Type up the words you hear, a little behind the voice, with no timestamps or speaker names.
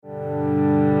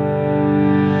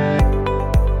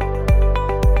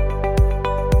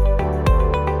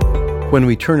When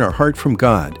we turn our heart from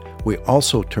God, we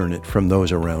also turn it from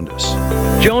those around us.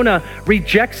 Jonah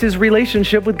rejects his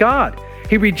relationship with God.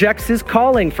 He rejects his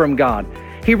calling from God.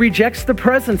 He rejects the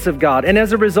presence of God. And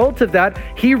as a result of that,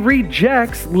 he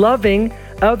rejects loving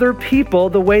other people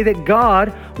the way that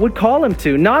God would call him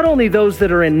to. Not only those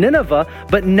that are in Nineveh,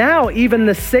 but now even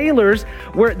the sailors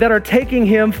that are taking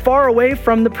him far away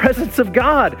from the presence of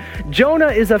God. Jonah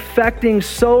is affecting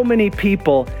so many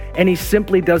people, and he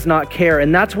simply does not care.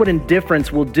 And that's what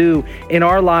indifference will do in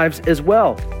our lives as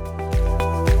well.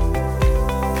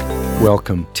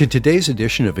 Welcome to today's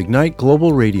edition of Ignite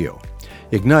Global Radio.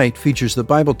 Ignite features the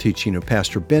Bible teaching of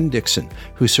Pastor Ben Dixon,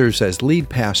 who serves as lead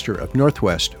pastor of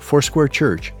Northwest Foursquare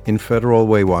Church in Federal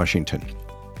Way, Washington.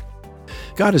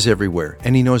 God is everywhere,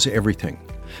 and He knows everything.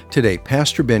 Today,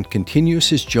 Pastor Ben continues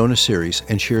his Jonah series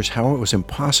and shares how it was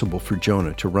impossible for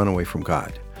Jonah to run away from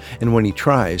God. And when he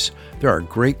tries, there are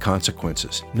great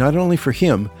consequences, not only for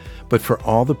him, but for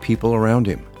all the people around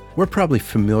him. We're probably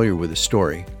familiar with the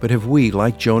story, but have we,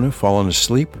 like Jonah, fallen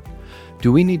asleep?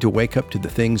 Do we need to wake up to the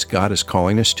things God is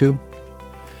calling us to?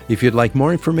 If you'd like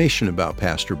more information about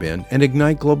Pastor Ben and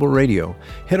Ignite Global Radio,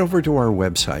 head over to our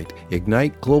website,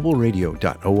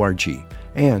 igniteglobalradio.org.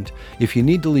 And if you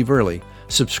need to leave early,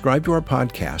 subscribe to our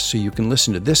podcast so you can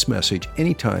listen to this message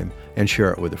anytime and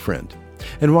share it with a friend.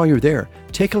 And while you're there,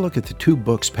 take a look at the two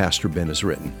books Pastor Ben has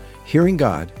written, Hearing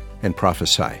God and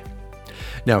Prophesy.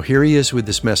 Now here he is with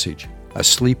this message,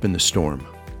 Asleep in the Storm.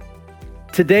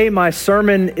 Today, my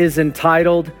sermon is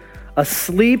entitled,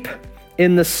 Asleep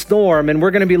in the Storm, and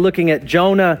we're going to be looking at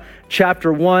Jonah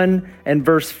chapter 1 and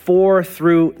verse 4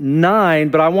 through 9,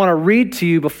 but I want to read to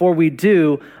you, before we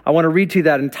do, I want to read to you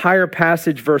that entire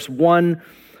passage, verse 1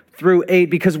 through 8,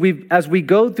 because as we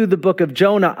go through the book of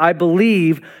Jonah, I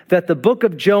believe that the book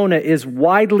of Jonah is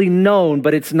widely known,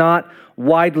 but it's not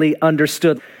widely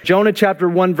understood. Jonah chapter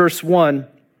 1, verse 1,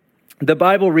 the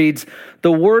Bible reads,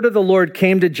 "The word of the Lord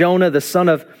came to Jonah, the son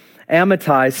of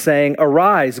Amittai, saying,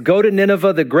 Arise, go to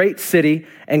Nineveh, the great city,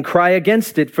 and cry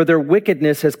against it, for their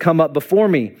wickedness has come up before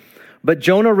me. But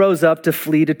Jonah rose up to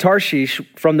flee to Tarshish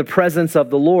from the presence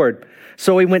of the Lord.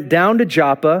 So he went down to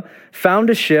Joppa, found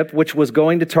a ship which was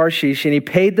going to Tarshish, and he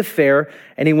paid the fare,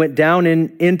 and he went down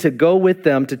in to go with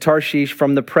them to Tarshish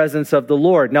from the presence of the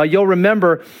Lord." Now you'll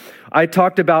remember I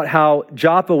talked about how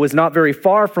Joppa was not very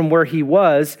far from where he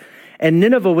was, and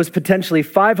Nineveh was potentially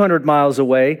 500 miles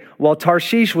away, while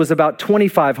Tarshish was about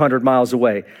 2,500 miles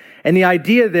away. And the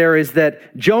idea there is that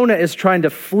Jonah is trying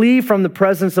to flee from the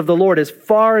presence of the Lord as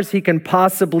far as he can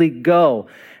possibly go.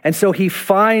 And so he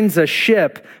finds a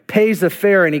ship, pays a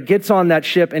fare, and he gets on that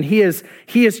ship, and he is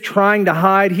trying to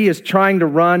hide, he is trying to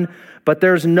run, but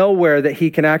there's nowhere that he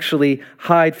can actually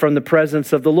hide from the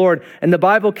presence of the Lord. And the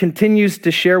Bible continues to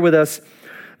share with us,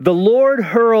 "The Lord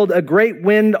hurled a great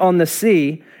wind on the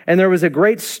sea, and there was a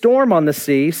great storm on the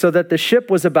sea, so that the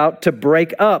ship was about to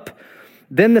break up.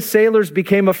 Then the sailors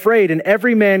became afraid, and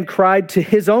every man cried to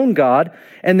his own God,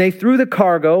 and they threw the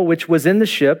cargo, which was in the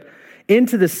ship,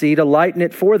 into the sea to lighten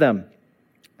it for them.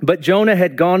 But Jonah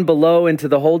had gone below into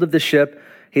the hold of the ship.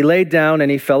 He laid down and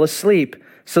he fell asleep.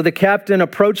 So the captain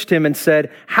approached him and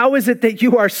said, 'How is it that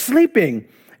you are sleeping?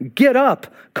 Get up,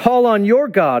 call on your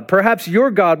God. Perhaps your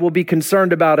God will be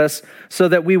concerned about us so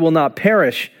that we will not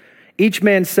perish.' Each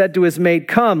man said to his mate,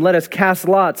 'Come, let us cast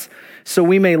lots so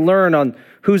we may learn on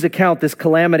whose account this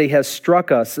calamity has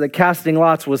struck us.'" The casting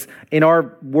lots was, in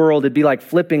our world, it'd be like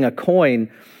flipping a coin.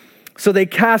 So they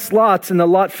cast lots, and the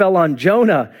lot fell on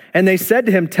Jonah. And they said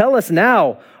to him, "Tell us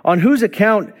now, on whose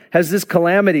account has this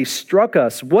calamity struck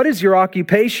us? What is your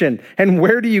occupation, and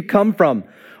where do you come from?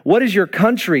 What is your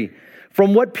country?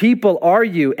 From what people are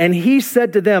you?" And he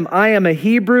said to them, "I am a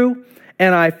Hebrew,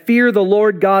 and I fear the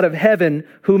Lord God of heaven,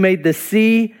 who made the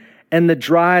sea and the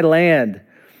dry land."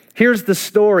 Here's the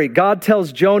story. God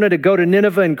tells Jonah to go to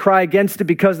Nineveh and cry against it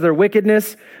because of their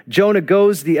wickedness. Jonah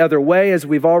goes the other way, as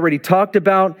we've already talked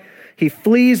about. He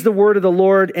flees the word of the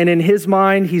Lord, and in his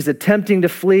mind, he's attempting to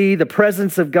flee the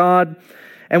presence of God.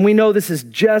 And we know this is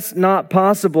just not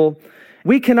possible.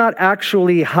 We cannot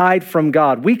actually hide from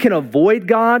God. We can avoid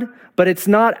God, but it's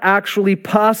not actually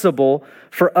possible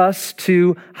for us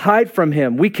to hide from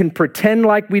him. We can pretend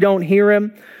like we don't hear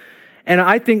him. And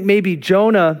I think maybe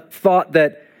Jonah thought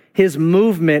that his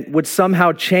movement would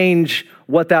somehow change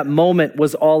what that moment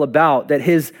was all about, that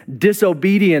his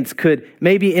disobedience could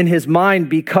maybe in his mind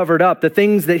be covered up. The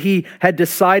things that he had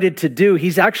decided to do,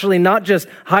 he's actually not just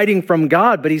hiding from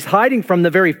God, but he's hiding from the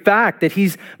very fact that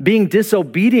he's being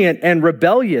disobedient and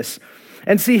rebellious.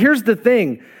 And see, here's the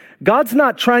thing. God's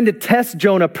not trying to test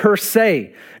Jonah per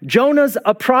se. Jonah's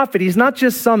a prophet. He's not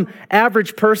just some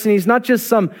average person. He's not just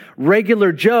some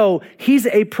regular Joe. He's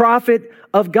a prophet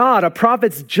of God. A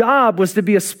prophet's job was to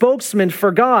be a spokesman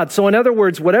for God. So in other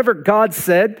words, whatever God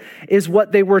said is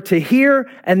what they were to hear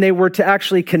and they were to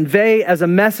actually convey as a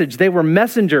message. They were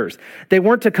messengers. They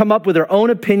weren't to come up with their own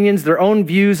opinions, their own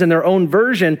views, and their own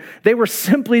version. They were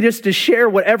simply just to share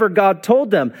whatever God told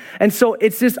them. And so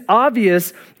it's just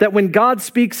obvious that when God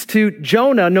speaks to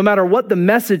Jonah, no matter what the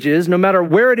message is, no matter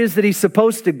where it is that he's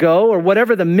supposed to go or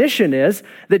whatever the mission is,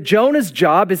 that Jonah's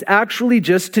job is actually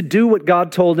just to do what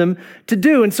God told him to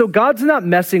do. And so God's not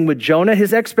messing with Jonah.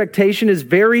 His expectation is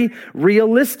very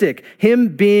realistic,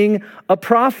 him being a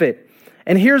prophet.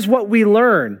 And here's what we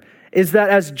learn, is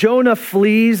that as Jonah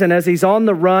flees and as he's on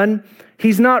the run,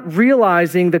 he's not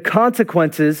realizing the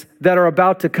consequences that are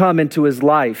about to come into his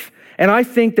life. And I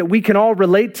think that we can all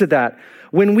relate to that.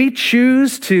 When we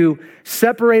choose to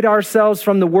separate ourselves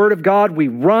from the Word of God, we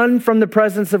run from the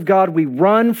presence of God, we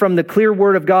run from the clear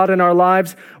Word of God in our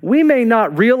lives. We may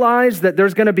not realize that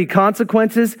there's going to be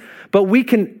consequences, but we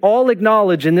can all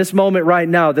acknowledge in this moment right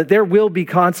now that there will be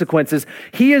consequences.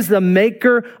 He is the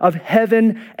maker of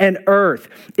heaven and earth.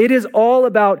 It is all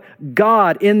about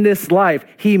God in this life.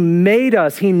 He made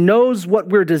us. He knows what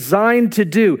we're designed to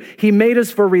do. He made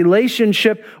us for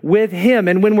relationship with Him.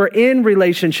 And when we're in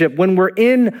relationship, when we're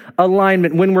in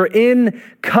alignment, when we're in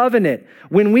covenant,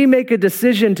 when we make a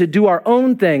decision to do our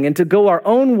own thing and to go our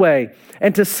own way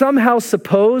and to somehow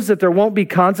suppose that there won't be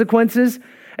consequences,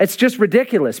 it's just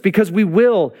ridiculous, because we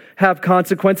will have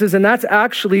consequences. And that's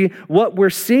actually what we're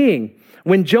seeing.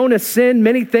 When Jonah sinned,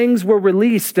 many things were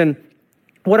released. And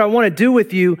what I want to do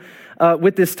with you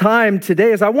with this time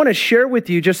today is I want to share with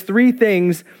you just 3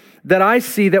 things that I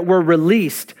see that were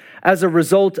released as a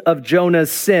result of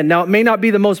Jonah's sin. Now, it may not be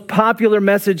the most popular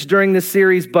message during this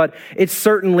series, but it's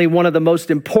certainly one of the most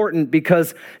important,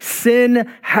 because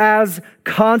sin has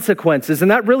consequences. And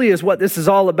that really is what this is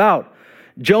all about.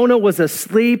 Jonah was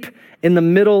asleep in the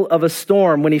middle of a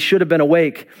storm when he should have been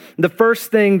awake. The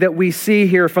first thing that we see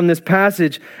here from this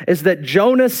passage is that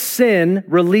Jonah's sin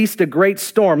released a great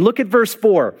storm. Look at verse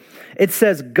 4. It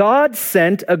says, God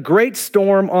sent a great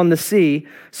storm on the sea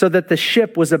so that the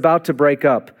ship was about to break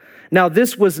up. Now,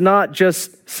 this was not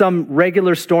just some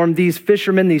regular storm. These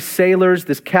fishermen, these sailors,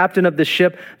 this captain of the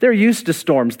ship, they're used to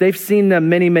storms. They've seen them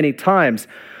many, many times.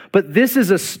 But this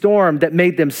is a storm that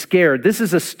made them scared. This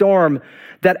is a storm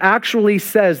that actually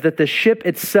says that the ship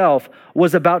itself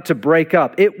was about to break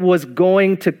up. It was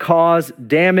going to cause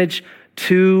damage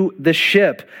to the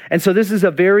ship. And so this is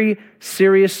a very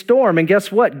serious storm. And guess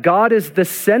what? God is the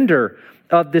sender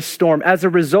of this storm as a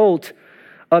result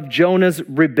of Jonah's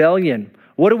rebellion.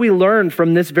 What do we learn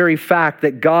from this very fact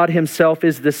that God Himself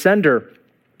is the sender?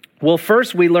 Well,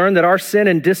 first we learn that our sin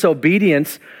and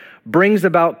disobedience brings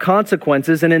about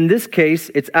consequences. And in this case,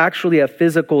 it's actually a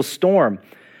physical storm.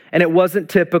 And it wasn't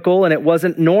typical and it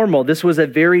wasn't normal. This was a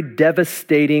very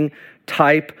devastating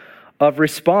type of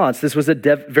response. This was a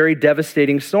very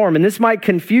devastating storm. And this might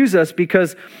confuse us,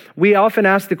 because we often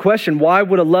ask the question, why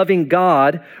would a loving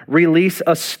God release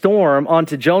a storm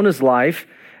onto Jonah's life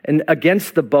and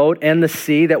against the boat and the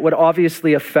sea that would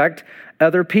obviously affect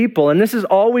other people? And this is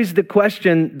always the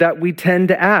question that we tend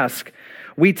to ask.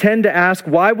 We tend to ask,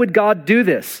 why would God do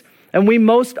this? And we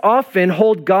most often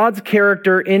hold God's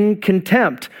character in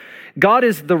contempt. God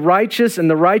is the righteous and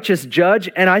the righteous judge,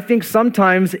 and I think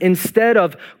sometimes instead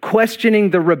of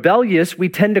questioning the rebellious, we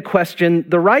tend to question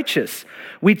the righteous.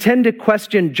 We tend to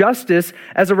question justice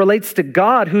as it relates to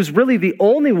God, who's really the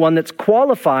only one that's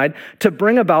qualified to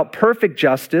bring about perfect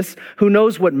justice, who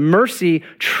knows what mercy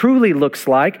truly looks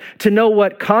like, to know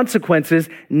what consequences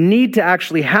need to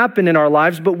actually happen in our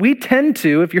lives. But we tend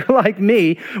to, if you're like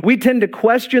me, we tend to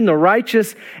question the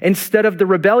righteous instead of the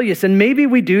rebellious. And maybe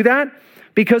we do that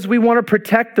because we want to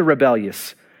protect the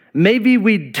rebellious. Maybe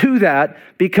we do that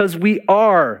because we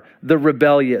are the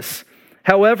rebellious.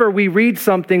 However, we read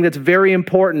something that's very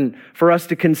important for us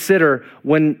to consider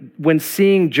when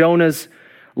seeing Jonah's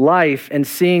life and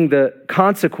seeing the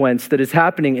consequence that is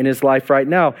happening in his life right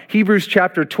now. Hebrews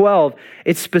chapter 12,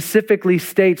 it specifically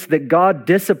states that God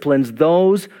disciplines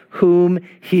those whom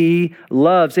He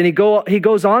loves. And he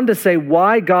goes on to say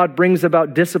why God brings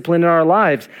about discipline in our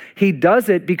lives. He does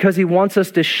it because He wants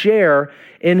us to share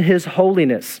in His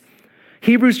holiness.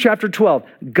 Hebrews chapter 12,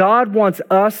 God wants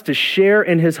us to share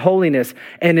in His holiness.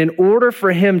 And in order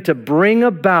for Him to bring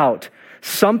about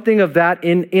something of that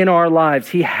in our lives.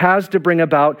 He has to bring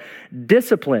about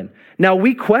discipline. Now,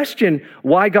 we question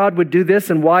why God would do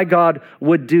this and why God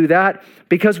would do that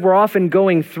because we're often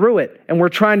going through it and we're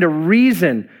trying to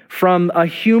reason from a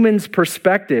human's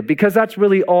perspective because that's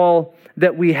really all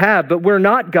that we have. But we're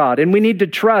not God, and we need to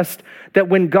trust that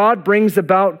when God brings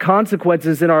about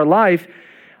consequences in our life,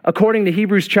 according to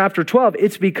Hebrews chapter 12,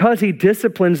 it's because he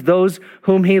disciplines those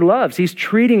whom he loves. He's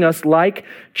treating us like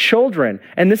children.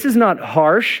 And this is not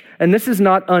harsh, and this is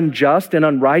not unjust and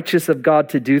unrighteous of God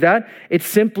to do that. It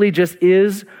simply just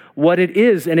is what it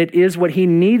is, and it is what he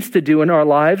needs to do in our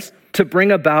lives to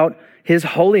bring about his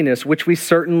holiness, which we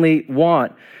certainly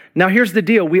want. Now, here's the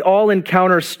deal. We all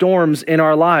encounter storms in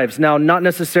our lives. Now, not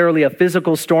necessarily a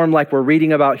physical storm like we're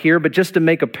reading about here, but just to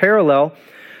make a parallel,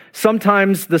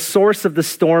 sometimes the source of the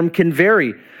storm can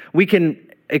vary. We can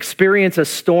experience a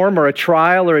storm or a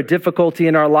trial or a difficulty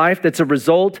in our life that's a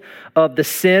result of the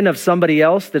sin of somebody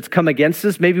else that's come against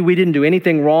us. Maybe we didn't do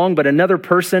anything wrong, but another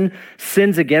person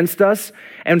sins against us.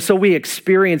 And so we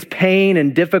experience pain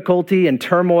and difficulty and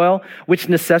turmoil, which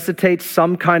necessitates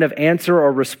some kind of answer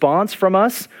or response from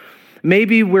us.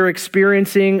 Maybe we're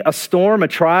experiencing a storm, a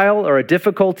trial, or a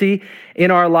difficulty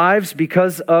in our lives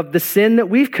because of the sin that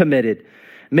we've committed.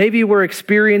 Maybe we're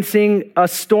experiencing a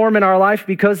storm in our life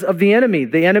because of the enemy.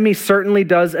 The enemy certainly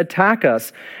does attack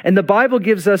us. And the Bible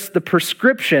gives us the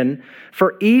prescription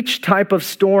for each type of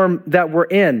storm that we're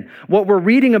in. What we're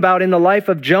reading about in the life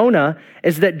of Jonah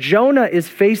is that Jonah is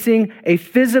facing a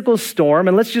physical storm,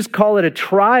 and let's just call it a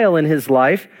trial in his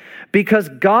life, because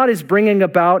God is bringing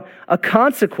about a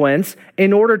consequence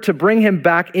in order to bring him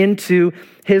back into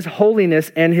his holiness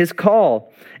and his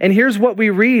call. And here's what we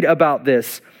read about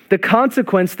this. The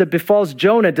consequence that befalls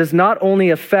Jonah does not only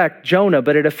affect Jonah,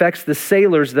 but it affects the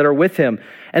sailors that are with him.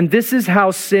 And this is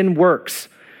how sin works.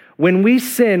 When we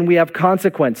sin, we have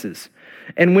consequences.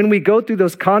 And when we go through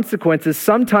those consequences,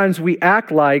 sometimes we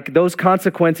act like those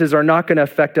consequences are not going to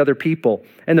affect other people.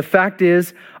 And the fact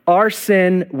is, our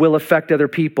sin will affect other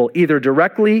people, either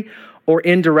directly or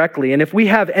indirectly. And if we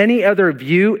have any other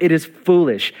view, it is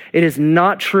foolish. It is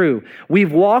not true.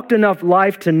 We've walked enough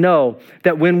life to know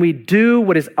that when we do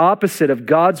what is opposite of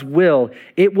God's will,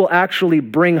 it will actually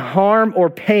bring harm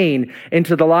or pain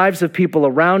into the lives of people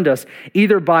around us,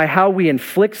 either by how we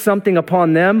inflict something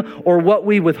upon them or what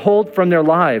we withhold from their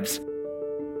lives.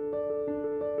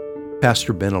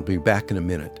 Pastor Ben will be back in a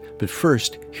minute, but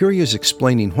first, here he is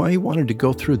explaining why he wanted to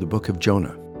go through the book of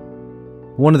Jonah.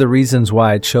 One of the reasons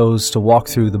why I chose to walk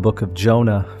through the book of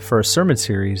Jonah for a sermon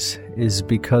series is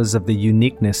because of the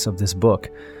uniqueness of this book.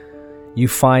 You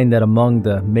find that among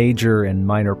the major and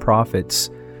minor prophets,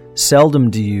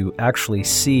 seldom do you actually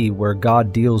see where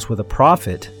God deals with a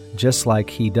prophet just like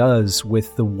he does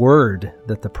with the word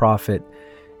that the prophet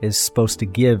is supposed to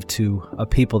give to a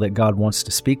people that God wants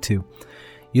to speak to.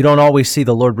 You don't always see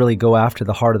the Lord really go after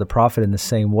the heart of the prophet in the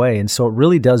same way. And so it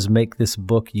really does make this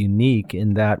book unique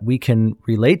in that we can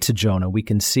relate to Jonah. We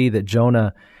can see that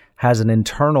Jonah has an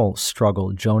internal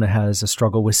struggle. Jonah has a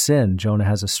struggle with sin. Jonah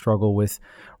has a struggle with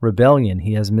rebellion.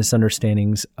 He has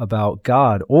misunderstandings about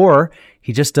God, or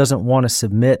he just doesn't want to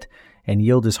submit and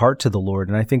yield his heart to the Lord.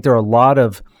 And I think there are a lot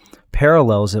of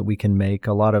parallels that we can make,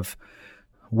 a lot of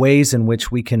ways in which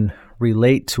we can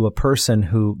relate to a person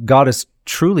who God has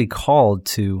truly called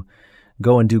to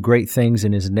go and do great things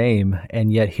in his name,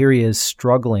 and yet here he is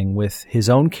struggling with his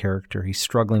own character. He's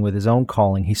struggling with his own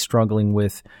calling. He's struggling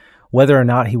with whether or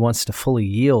not he wants to fully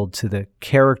yield to the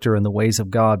character and the ways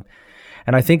of God.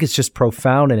 And I think it's just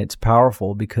profound and it's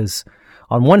powerful because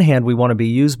on one hand, we want to be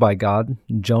used by God.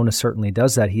 Jonah certainly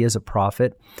does that. He is a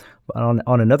prophet. But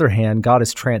on another hand, God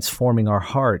is transforming our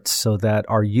hearts so that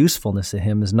our usefulness to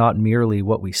him is not merely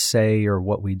what we say or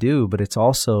what we do, but it's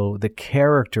also the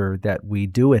character that we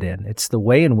do it in. It's the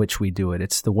way in which we do it.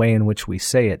 It's the way in which we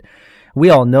say it. We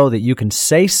all know that you can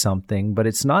say something, but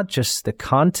it's not just the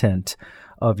content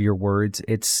of your words,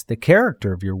 it's the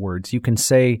character of your words. You can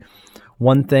say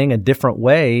one thing a different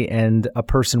way, and a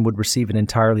person would receive an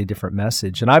entirely different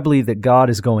message. And I believe that God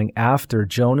is going after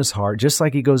Jonah's heart just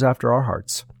like he goes after our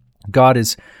hearts. God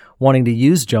is wanting to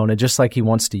use Jonah just like he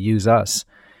wants to use us.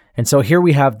 And so here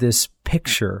we have this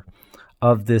picture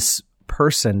of this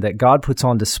person that God puts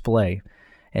on display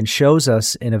and shows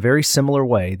us in a very similar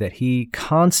way that he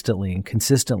constantly and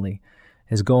consistently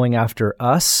is going after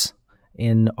us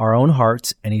in our own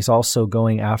hearts, and he's also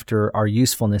going after our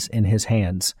usefulness in his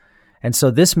hands. And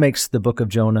so this makes the book of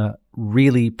Jonah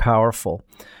really powerful,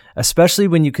 especially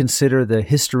when you consider the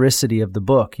historicity of the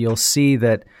book. You'll see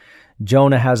that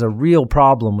Jonah has a real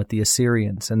problem with the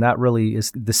Assyrians, and that really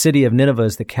is the city of Nineveh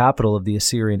is the capital of the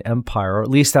Assyrian Empire, or at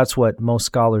least that's what most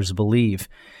scholars believe.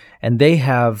 And they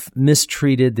have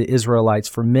mistreated the Israelites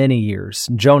for many years.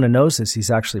 Jonah knows this. He's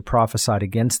actually prophesied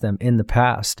against them in the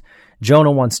past.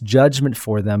 Jonah wants judgment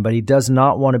for them, but he does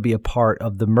not want to be a part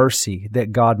of the mercy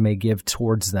that God may give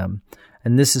towards them.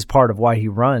 And this is part of why he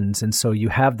runs. And so you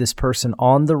have this person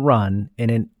on the run,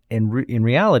 and in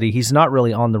reality, he's not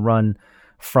really on the run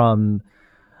from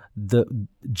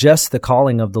just the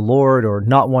calling of the Lord or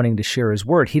not wanting to share his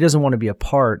word. He doesn't want to be a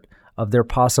part of their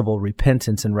possible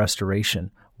repentance and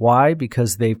restoration. Why?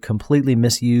 Because they've completely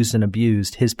misused and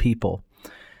abused his people.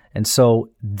 And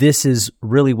so this is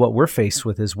really what we're faced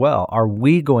with as well. Are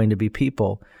we going to be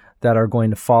people that are going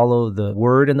to follow the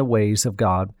word and the ways of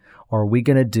God, or are we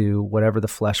going to do whatever the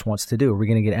flesh wants to do? Are we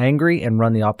going to get angry and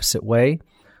run the opposite way?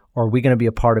 Or are we going to be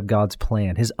a part of God's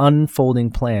plan, his unfolding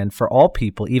plan for all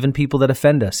people, even people that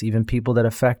offend us, even people that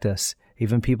affect us,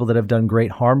 even people that have done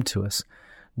great harm to us?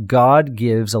 God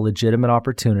gives a legitimate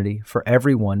opportunity for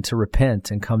everyone to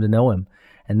repent and come to know him.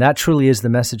 And that truly is the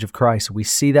message of Christ. We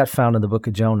see that found in the book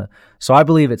of Jonah. So I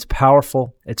believe it's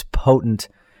powerful, it's potent,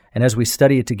 and as we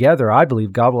study it together, I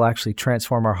believe God will actually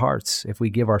transform our hearts if we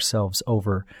give ourselves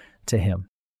over to him.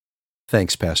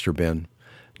 Thanks, Pastor Ben.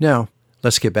 Now,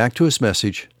 let's get back to his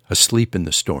message, Asleep in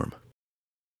the Storm.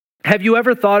 Have you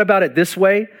ever thought about it this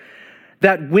way?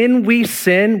 That when we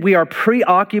sin, we are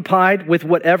preoccupied with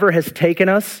whatever has taken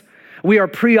us. We are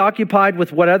preoccupied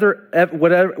with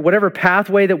whatever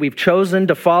pathway that we've chosen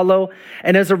to follow.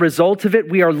 And as a result of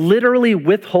it, we are literally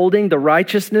withholding the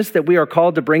righteousness that we are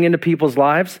called to bring into people's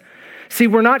lives. See,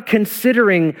 we're not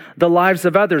considering the lives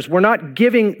of others. We're not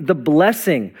giving the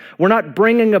blessing. We're not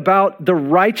bringing about the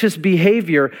righteous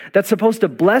behavior that's supposed to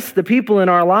bless the people in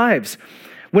our lives.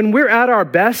 When we're at our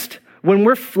best, when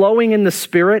we're flowing in the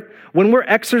Spirit, when we're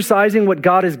exercising what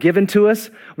God has given to us,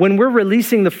 when we're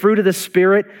releasing the fruit of the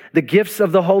Spirit, the gifts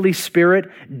of the Holy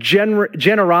Spirit,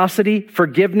 generosity,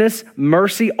 forgiveness,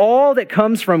 mercy, all that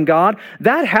comes from God,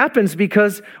 that happens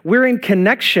because we're in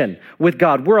connection with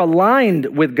God. We're aligned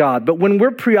with God. But when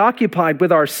we're preoccupied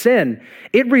with our sin,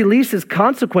 it releases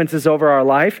consequences over our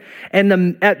life.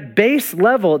 And at base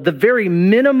level, the very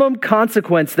minimum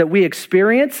consequence that we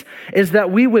experience is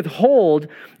that we withhold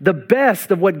the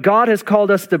best of what God has called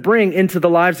us to bring into the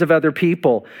lives of other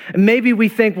people. And maybe we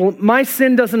think, well, my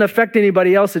sin doesn't affect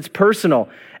anybody else. It's personal.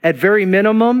 At very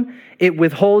minimum, it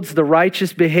withholds the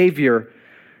righteous behavior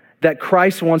that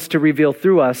Christ wants to reveal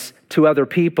through us to other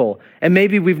people. And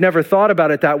maybe we've never thought about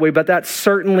it that way, but that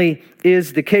certainly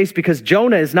is the case because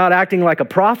Jonah is not acting like a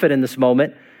prophet in this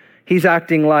moment. He's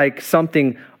acting like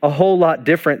something a whole lot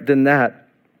different than that.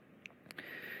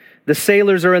 The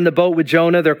sailors are in the boat with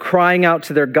Jonah. They're crying out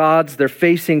to their gods. They're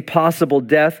facing possible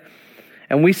death.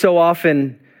 And we so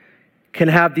often can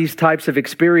have these types of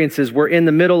experiences. We're in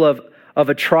the middle of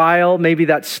a trial. Maybe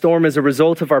that storm is a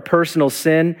result of our personal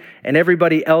sin, and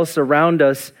everybody else around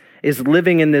us is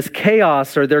living in this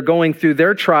chaos, or they're going through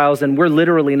their trials, and we're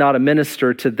literally not a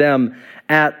minister to them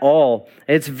at all.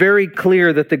 It's very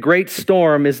clear that the great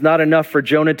storm is not enough for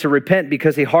Jonah to repent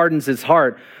because he hardens his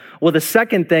heart. Well, the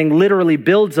second thing literally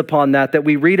builds upon that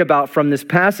we read about from this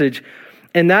passage,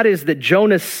 and that is that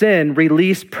Jonah's sin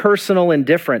released personal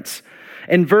indifference.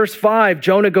 In verse 5,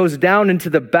 Jonah goes down into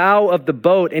the bow of the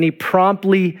boat and he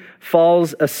promptly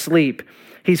falls asleep.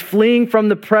 He's fleeing from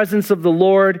the presence of the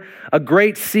Lord. A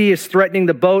great sea is threatening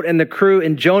the boat and the crew,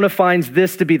 and Jonah finds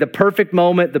this to be the perfect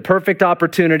moment, the perfect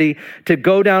opportunity to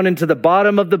go down into the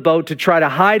bottom of the boat to try to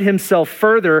hide himself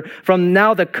further from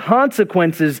now the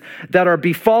consequences that are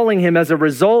befalling him as a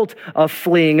result of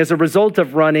fleeing, as a result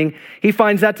of running. He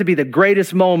finds that to be the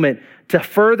greatest moment to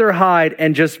further hide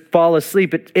and just fall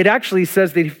asleep. It actually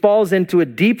says that he falls into a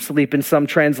deep sleep in some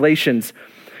translations.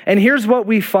 And here's what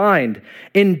we find.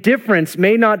 Indifference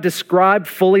may not describe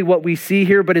fully what we see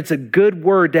here, but it's a good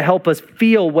word to help us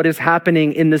feel what is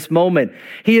happening in this moment.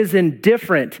 He is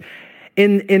indifferent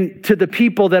to the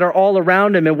people that are all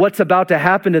around him and what's about to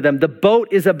happen to them. The boat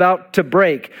is about to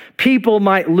break. People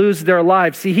might lose their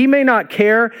lives. See, he may not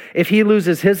care if he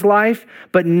loses his life,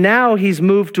 but now he's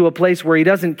moved to a place where he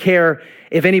doesn't care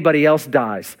if anybody else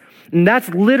dies. And that's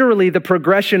literally the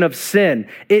progression of sin.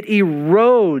 It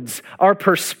erodes our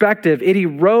perspective. It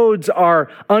erodes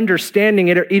our understanding.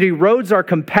 It erodes our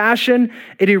compassion.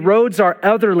 It erodes our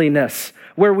otherliness,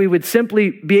 where we would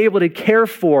simply be able to care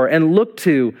for and look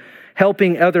to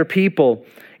helping other people.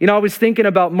 You know, I was thinking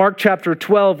about Mark chapter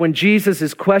 12 when Jesus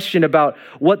is questioned about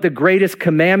what the greatest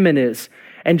commandment is.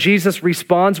 And Jesus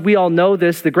responds, we all know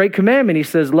this, the great commandment. He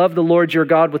says, love the Lord your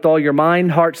God with all your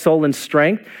mind, heart, soul, and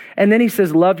strength. And then he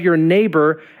says, love your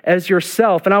neighbor as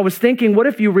yourself. And I was thinking, what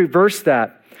if you reverse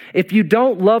that? If you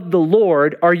don't love the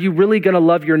Lord, are you really going to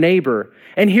love your neighbor?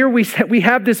 And here we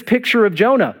have this picture of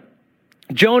Jonah.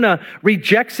 Jonah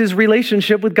rejects his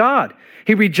relationship with God.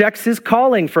 He rejects his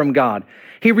calling from God.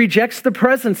 He rejects the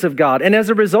presence of God. And as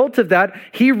a result of that,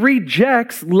 he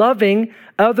rejects loving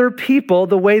other people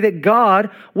the way that God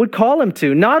would call him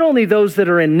to. Not only those that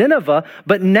are in Nineveh,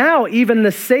 but now even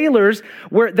the sailors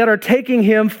that are taking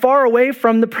him far away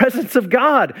from the presence of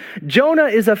God. Jonah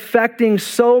is affecting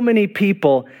so many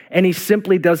people, and he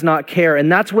simply does not care.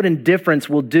 And that's what indifference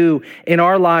will do in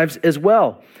our lives as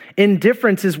well.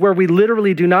 Indifference is where we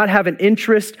literally do not have an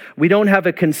interest, we don't have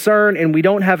a concern, and we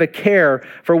don't have a care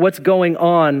for what's going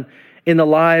on in the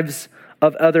lives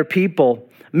of other people.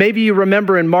 Maybe you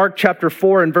remember in Mark chapter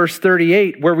 4 and verse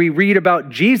 38, where we read about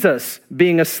Jesus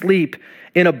being asleep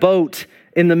in a boat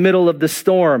in the middle of the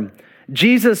storm.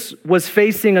 Jesus was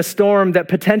facing a storm that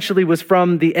potentially was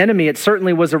from the enemy. It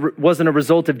certainly wasn't a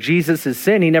result of Jesus'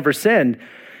 sin. He never sinned.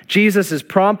 Jesus is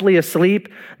promptly asleep.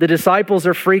 The disciples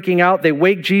are freaking out. They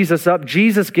wake Jesus up.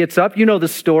 Jesus gets up. You know the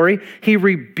story. He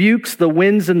rebukes the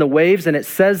winds and the waves, and it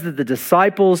says that the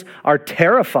disciples are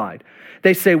terrified.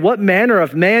 They say, what manner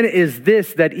of man is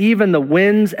this that even the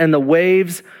winds and the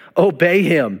waves obey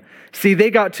him? See, they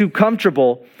got too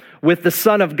comfortable with the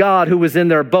Son of God who was in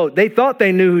their boat. They thought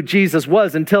they knew who Jesus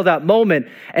was until that moment,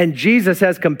 and Jesus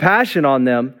has compassion on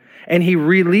them, and he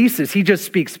releases. He just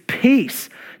speaks peace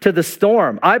to the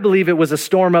storm. I believe it was a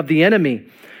storm of the enemy.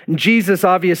 Jesus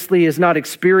obviously is not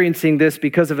experiencing this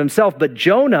because of himself, but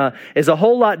Jonah is a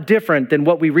whole lot different than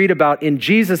what we read about in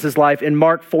Jesus' life in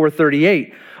Mark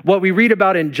 4:38. What we read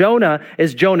about in Jonah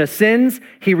is Jonah sins,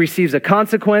 he receives a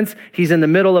consequence, he's in the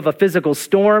middle of a physical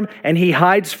storm, and he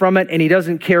hides from it, and he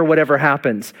doesn't care whatever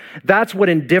happens. That's what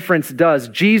indifference does.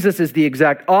 Jesus is the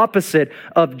exact opposite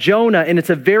of Jonah, and it's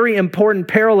a very important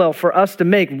parallel for us to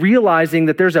make, realizing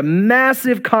that there's a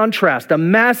massive contrast, a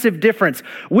massive difference.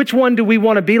 Which one do we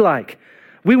want to be like?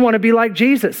 We want to be like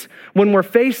Jesus. When we're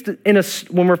facing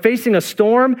a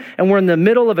storm and we're in the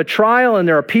middle of a trial and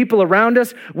there are people around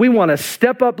us, we want to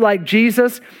step up like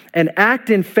Jesus and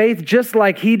act in faith just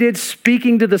like he did,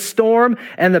 speaking to the storm,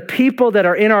 and the people that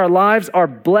are in our lives are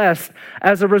blessed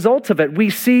as a result of it. We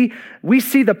see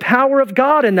the power of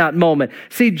God in that moment.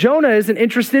 See, Jonah isn't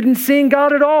interested in seeing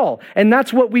God at all. And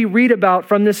that's what we read about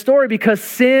from this story, because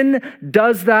sin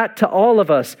does that to all of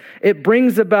us. It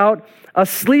brings about a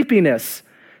sleepiness.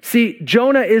 See,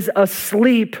 Jonah is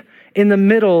asleep in the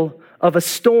middle of a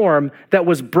storm that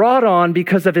was brought on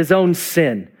because of his own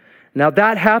sin. Now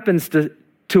that happens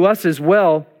to us as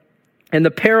well, and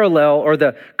the parallel or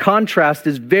the contrast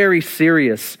is very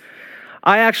serious.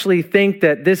 I actually think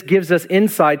that this gives us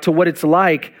insight to what it's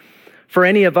like for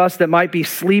any of us that might be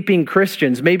sleeping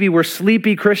Christians. Maybe we're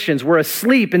sleepy Christians. We're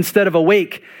asleep instead of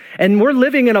awake. And we're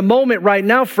living in a moment right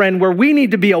now, friend, where we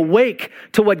need to be awake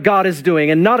to what God is doing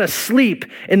and not asleep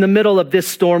in the middle of this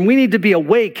storm. We need to be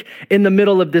awake in the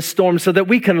middle of this storm so that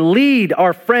we can lead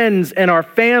our friends and our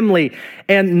family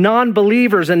and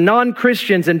non-believers and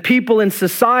non-Christians and people in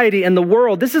society and the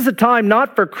world. This is a time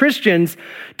not for Christians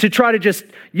to try to just,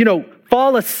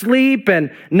 fall asleep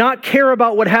and not care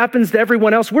about what happens to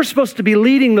everyone else. We're supposed to be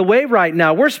leading the way right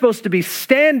now. We're supposed to be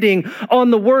standing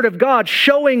on the Word of God,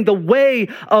 showing the way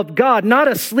of God, not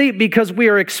asleep because we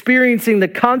are experiencing the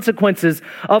consequences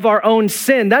of our own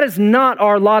sin. That is not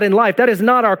our lot in life. That is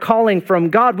not our calling from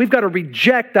God. We've got to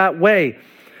reject that way.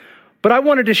 But I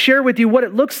wanted to share with you what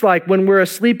it looks like when we're a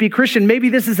sleepy Christian. Maybe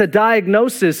this is a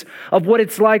diagnosis of what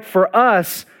it's like for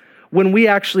us when we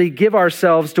actually give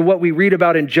ourselves to what we read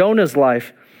about in Jonah's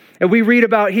life. And we read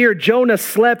about here, Jonah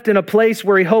slept in a place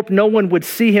where he hoped no one would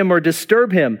see him or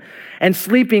disturb him. And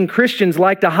sleeping Christians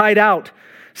like to hide out,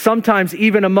 sometimes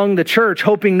even among the church,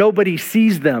 hoping nobody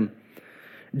sees them.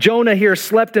 Jonah here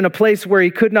slept in a place where he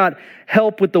could not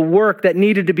help with the work that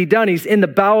needed to be done. He's in the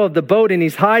bow of the boat and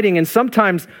he's hiding. And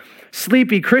sometimes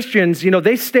sleepy Christians,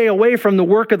 they stay away from the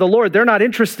work of the Lord. They're not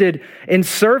interested in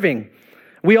serving.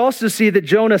 We also see that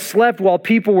Jonah slept while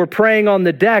people were praying on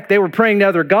the deck. They were praying to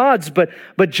other gods, but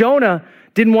Jonah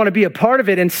didn't want to be a part of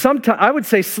it. And sometimes I would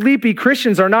say sleepy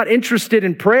Christians are not interested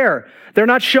in prayer. They're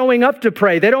not showing up to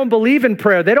pray. They don't believe in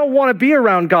prayer. They don't want to be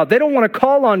around God. They don't want to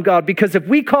call on God, because if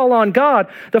we call on God,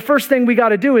 the first thing we got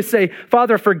to do is say,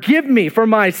 Father, forgive me for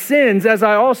my sins as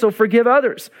I also forgive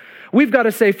others. We've got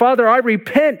to say, Father, I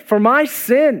repent for my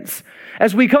sins.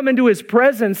 As we come into his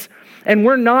presence, and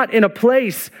we're not in a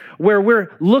place where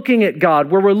we're looking at God,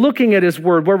 where we're looking at His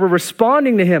Word, where we're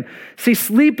responding to Him. See,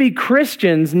 sleepy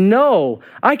Christians know,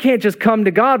 I can't just come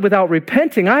to God without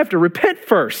repenting. I have to repent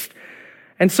first.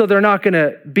 And so they're not going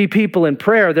to be people in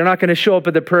prayer. They're not going to show up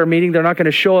at the prayer meeting. They're not going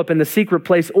to show up in the secret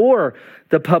place or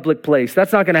the public place.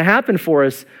 That's not going to happen for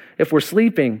us if we're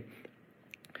sleeping.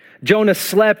 Jonah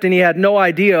slept and he had no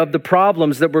idea of the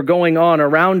problems that were going on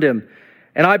around him.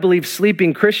 And I believe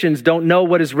sleeping Christians don't know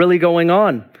what is really going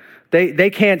on. They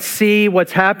can't see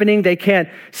what's happening. They can't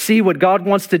see what God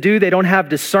wants to do. They don't have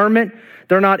discernment.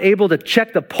 They're not able to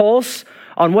check the pulse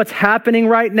on what's happening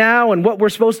right now and what we're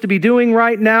supposed to be doing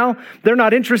right now. They're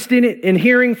not interested in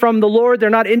hearing from the Lord. They're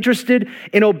not interested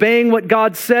in obeying what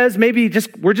God says. Maybe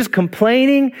we're just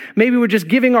complaining. Maybe we're just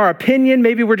giving our opinion.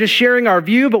 Maybe we're just sharing our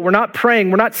view, but we're not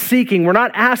praying. We're not seeking. We're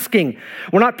not asking.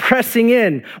 We're not pressing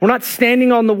in. We're not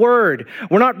standing on the Word.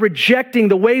 We're not rejecting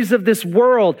the ways of this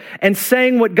world and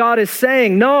saying what God is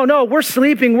saying. No, we're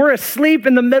sleeping. We're asleep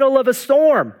in the middle of a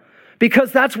storm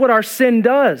because that's what our sin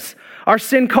does. Our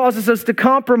sin causes us to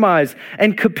compromise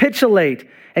and capitulate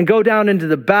and go down into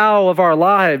the bow of our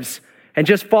lives and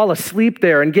just fall asleep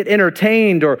there and get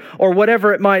entertained or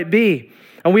whatever it might be.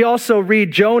 And we also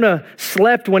read Jonah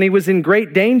slept when he was in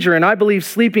great danger. And I believe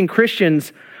sleeping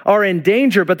Christians are in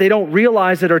danger, but they don't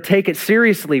realize it or take it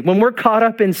seriously. When we're caught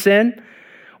up in sin,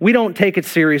 we don't take it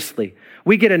seriously.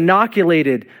 We get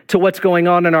inoculated to what's going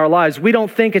on in our lives. We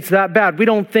don't think it's that bad. We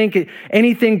don't think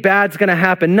anything bad's going to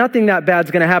happen. Nothing that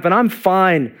bad's going to happen. I'm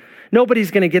fine.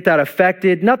 Nobody's going to get that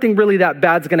affected. Nothing really that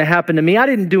bad's going to happen to me. I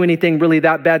didn't do anything really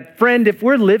that bad. Friend, if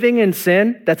we're living in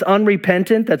sin that's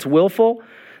unrepentant, that's willful,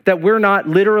 that we're not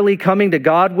literally coming to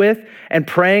God with and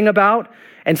praying about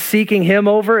and seeking Him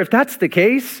over, if that's the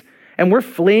case, and we're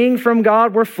fleeing from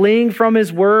God, we're fleeing from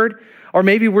His Word, or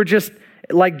maybe we're just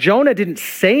like Jonah didn't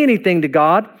say anything to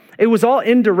God. It was all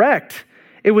indirect.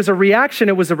 It was a reaction.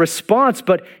 It was a response,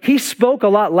 but he spoke a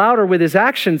lot louder with his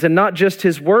actions and not just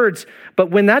his words.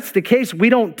 But when that's the case, we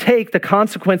don't take the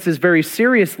consequences very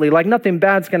seriously, like nothing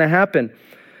bad's going to happen.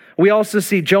 We also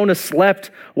see Jonah slept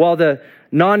while the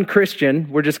non-Christian,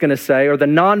 we're just going to say, or the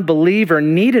non-believer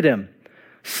needed him.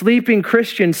 Sleeping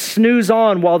Christians snooze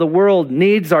on while the world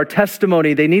needs our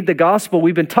testimony. They need the gospel.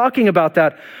 We've been talking about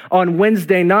that on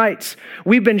Wednesday nights.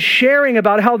 We've been sharing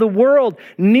about how the world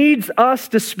needs us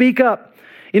to speak up.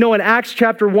 You know, in Acts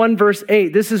chapter 1, verse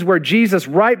 8, this is where Jesus,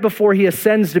 right before He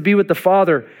ascends to be with the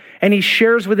Father, and He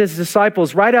shares with His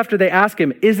disciples right after they ask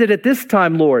Him, is it at this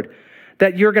time, Lord,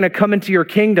 that you're going to come into your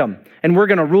kingdom and we're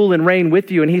going to rule and reign with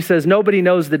you? And He says, nobody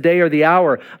knows the day or the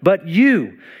hour, but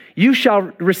you shall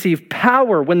receive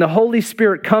power when the Holy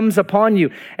Spirit comes upon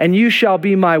you, and you shall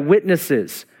be my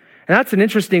witnesses. And that's an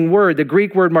interesting word, the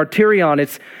Greek word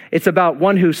martyrion. It's about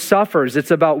one who suffers.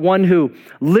 It's about one who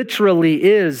literally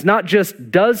is, not just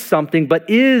does something, but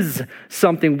is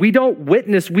something. We don't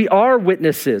witness, we are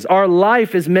witnesses. Our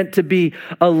life is meant to be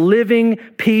a living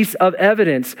piece of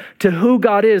evidence to who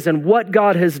God is and what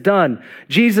God has done.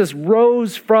 Jesus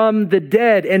rose from the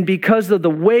dead, and because of the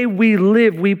way we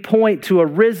live, we point to a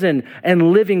risen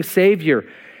and living Savior.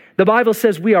 The Bible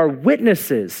says we are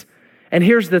witnesses. And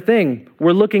here's the thing,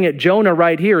 we're looking at Jonah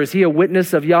right here. Is he a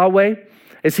witness of Yahweh?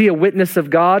 Is he a witness of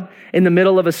God in the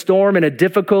middle of a storm, in a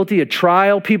difficulty, a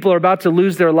trial? People are about to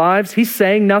lose their lives. He's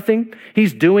saying nothing.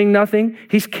 He's doing nothing.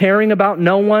 He's caring about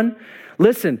no one.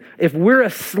 Listen, if we're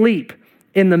asleep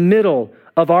in the middle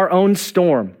of our own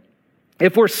storm,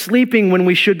 if we're sleeping when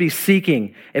we should be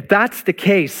seeking, if that's the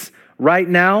case right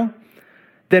now,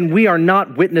 then we are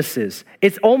not witnesses.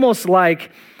 It's almost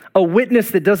like a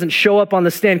witness that doesn't show up on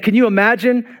the stand. Can you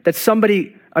imagine that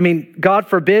somebody, God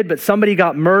forbid, but somebody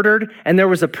got murdered and there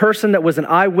was a person that was an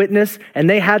eyewitness and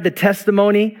they had the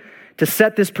testimony to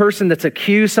set this person that's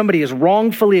accused. Somebody is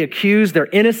wrongfully accused. They're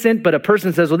innocent, but a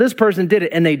person says, well, this person did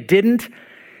it, and they didn't.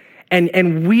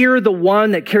 And we're the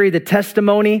one that carry the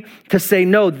testimony to say,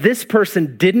 no, this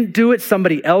person didn't do it.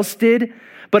 Somebody else did.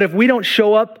 But if we don't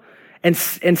show up and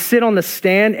sit on the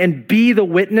stand and be the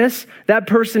witness, that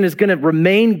person is going to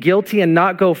remain guilty and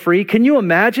not go free. Can you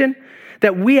imagine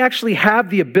that we actually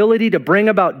have the ability to bring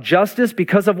about justice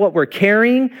because of what we're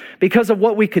carrying, because of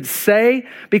what we could say,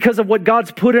 because of what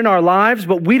God's put in our lives,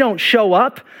 but we don't show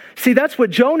up? See, that's what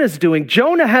Jonah's doing.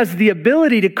 Jonah has the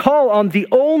ability to call on the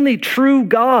only true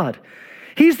God.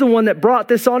 He's the one that brought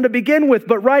this on to begin with,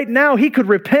 but right now he could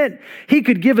repent. He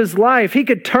could give his life. He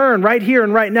could turn right here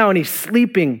and right now, and he's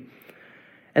sleeping.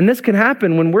 And this can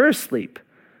happen when we're asleep.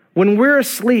 When we're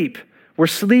asleep, we're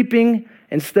sleeping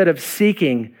instead of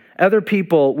seeking. Other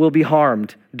people will be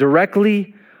harmed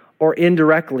directly or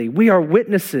indirectly. We are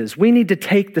witnesses. We need to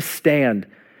take the stand.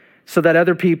 so that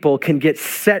other people can get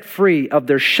set free of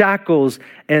their shackles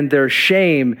and their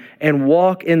shame and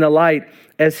walk in the light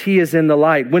as he is in the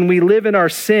light. When we live in our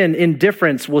sin,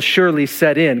 indifference will surely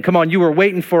set in. Come on, you were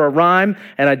waiting for a rhyme,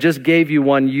 and I just gave you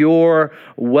one. You're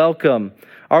welcome.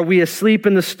 Are we asleep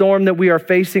in the storm that we are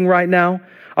facing right now?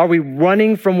 Are we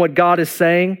running from what God is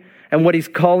saying and what he's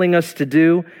calling us to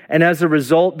do, and as a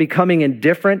result, becoming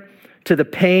indifferent to the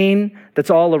pain that's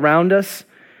all around us?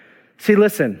 See,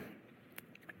 listen,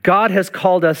 God has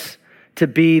called us to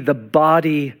be the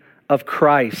body of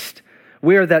Christ.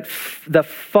 We are the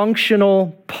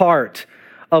functional part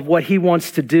of what he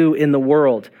wants to do in the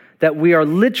world, that we are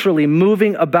literally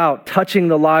moving about, touching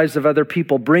the lives of other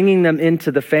people, bringing them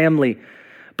into the family.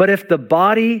 But if the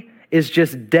body is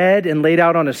just dead and laid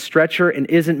out on a stretcher and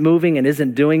isn't moving and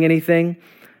isn't doing anything,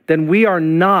 then we are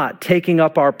not taking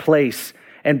up our place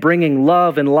and bringing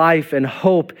love and life and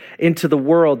hope into the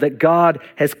world that God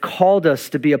has called us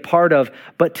to be a part of,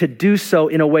 but to do so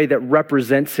in a way that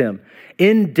represents him.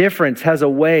 Indifference has a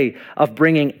way of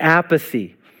bringing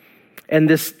apathy, and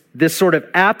this sort of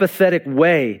apathetic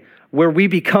way where we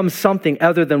become something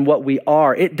other than what we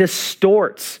are. It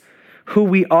distorts who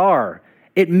we are.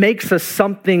 It makes us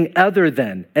something other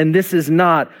than, and this is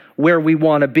not where we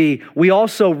want to be. We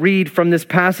also read from this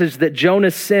passage that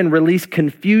Jonah's sin released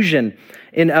confusion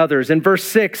in others. In verse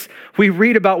 6, we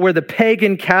read about where the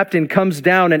pagan captain comes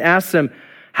down and asks him,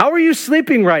 "How are you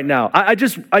sleeping right now?" I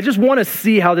just want to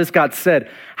see how this got said.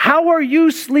 How are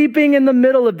you sleeping in the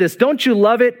middle of this? Don't you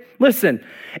love it? Listen,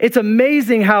 it's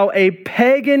amazing how a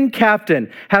pagan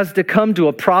captain has to come to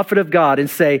a prophet of God and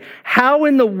say, how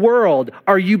in the world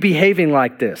are you behaving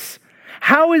like this?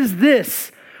 How is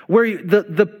this where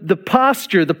the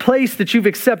posture, the place that you've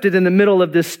accepted in the middle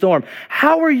of this storm?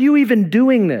 How are you even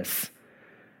doing this?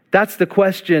 That's the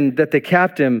question that the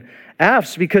captain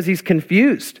asks because he's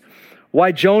confused.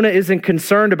 Why Jonah isn't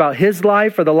concerned about his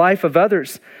life or the life of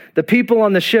others. The people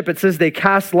on the ship, it says they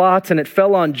cast lots and it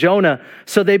fell on Jonah,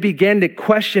 so they began to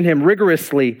question him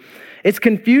rigorously. It's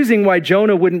confusing why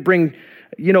Jonah would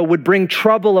bring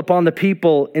trouble upon the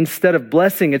people instead of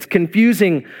blessing. It's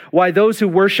confusing why those who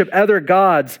worship other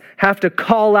gods have to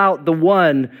call out the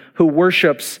one who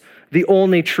worships the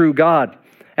only true God.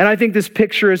 And I think this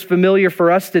picture is familiar for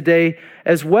us today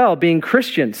as well, being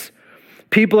Christians.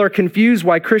 People are confused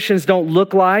why Christians don't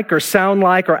look like or sound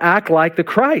like or act like the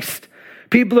Christ.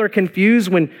 People are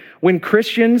confused when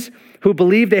Christians who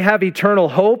believe they have eternal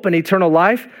hope and eternal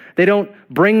life, they don't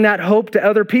bring that hope to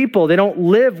other people. They don't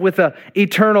live with an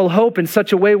eternal hope in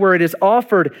such a way where it is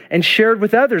offered and shared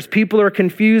with others. People are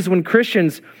confused when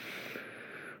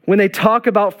they talk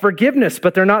about forgiveness,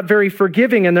 but they're not very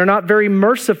forgiving and they're not very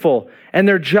merciful and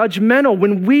they're judgmental.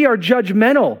 When we are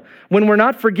judgmental, when we're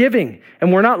not forgiving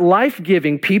and we're not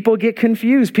life-giving, people get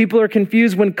confused. People are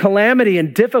confused when calamity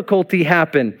and difficulty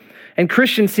happen. And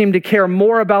Christians seem to care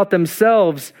more about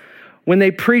themselves when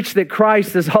they preach that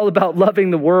Christ is all about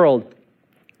loving the world.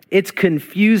 It's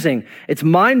confusing. It's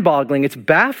mind-boggling. It's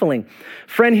baffling.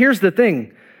 Friend, here's the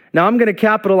thing. Now, I'm going to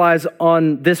capitalize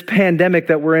on this pandemic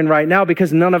that we're in right now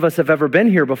because none of us have ever been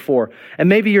here before. And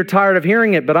maybe you're tired of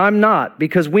hearing it, but I'm not,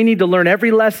 because we need to learn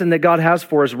every lesson that God has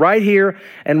for us right here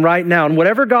and right now. And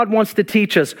whatever God wants to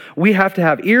teach us, we have to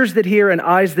have ears that hear and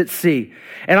eyes that see.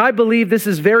 And I believe this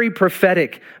is very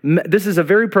prophetic. This is a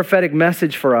very prophetic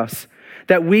message for us,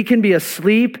 that we can be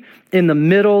asleep in the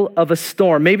middle of a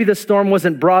storm. Maybe the storm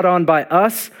wasn't brought on by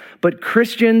us, but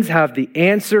Christians have the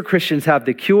answer. Christians have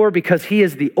the cure because he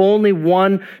is the only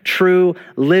one true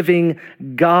living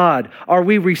God. Are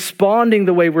we responding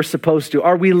the way we're supposed to?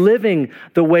 Are we living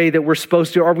the way that we're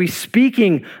supposed to? Are we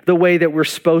speaking the way that we're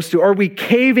supposed to? Are we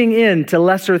caving in to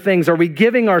lesser things? Are we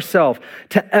giving ourselves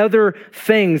to other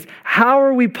things? How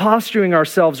are we posturing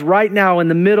ourselves right now in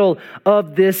the middle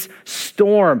of this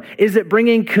storm? Is it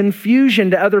bringing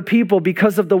confusion to other people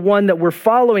because of the one that we're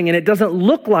following and it doesn't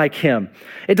look like him?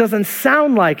 It doesn't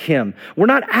sound like him. We're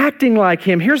not acting like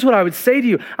him. Here's what I would say to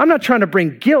you. I'm not trying to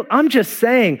bring guilt. I'm just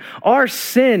saying our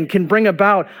sin can bring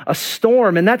about a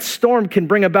storm, and that storm can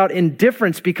bring about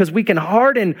indifference because we can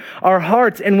harden our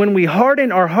hearts. And when we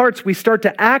harden our hearts, we start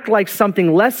to act like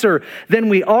something lesser than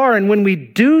we are. And when we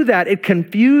do that, it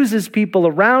confuses people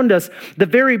around us, the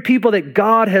very people that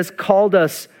God has called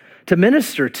us to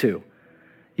minister to.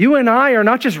 You and I are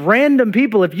not just random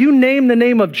people. If you name the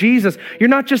name of Jesus, you're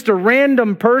not just a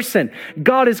random person.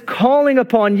 God is calling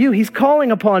upon you. He's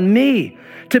calling upon me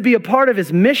to be a part of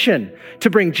his mission,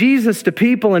 to bring Jesus to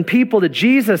people and people to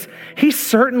Jesus. He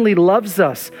certainly loves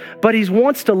us, but he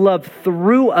wants to love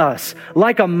through us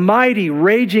like a mighty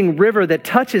raging river that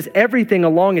touches everything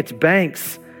along its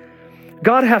banks.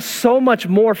 God has so much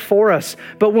more for us.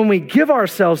 But when we give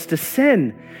ourselves to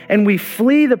sin and we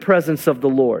flee the presence of the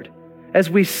Lord, as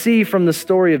we see from the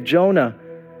story of Jonah,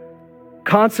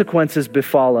 consequences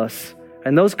befall us.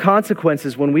 And those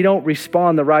consequences, when we don't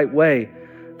respond the right way,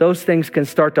 those things can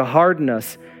start to harden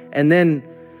us. And then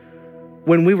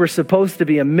when we were supposed to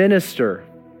be a minister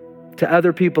to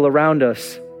other people around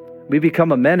us, we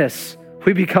become a menace.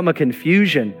 We become a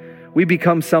confusion. We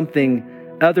become something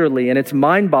otherly, and it's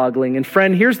mind-boggling. And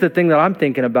friend, here's the thing that I'm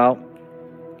thinking about.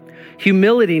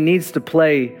 Humility needs to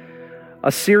play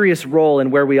a serious role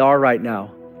in where we are right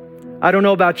now. I don't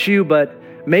know about you, but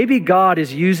maybe God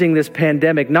is using this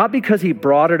pandemic, not because he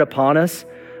brought it upon us,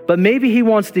 but maybe he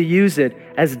wants to use it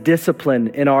as discipline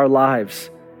in our lives.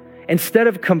 Instead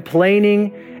of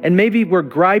complaining, and maybe we're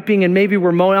griping, and maybe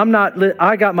we're moaning.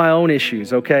 I got my own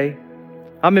issues, okay?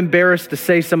 I'm embarrassed to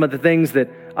say some of the things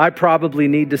that I probably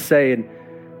need to say.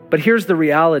 But here's the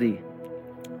reality.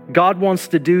 God wants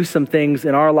to do some things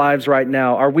in our lives right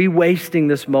now. Are we wasting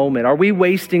this moment? Are we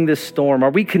wasting this storm? Are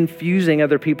we confusing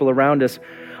other people around us?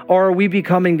 Or are we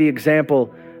becoming the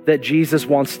example that Jesus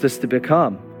wants us to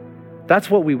become? That's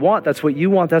what we want. That's what you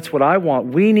want. That's what I want.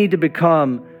 We need to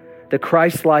become the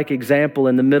Christ-like example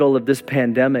in the middle of this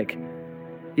pandemic.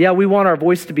 Yeah, we want our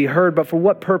voice to be heard, but for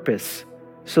what purpose?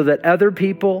 So that other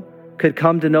people could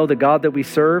come to know the God that we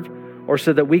serve, or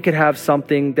so that we could have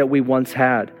something that we once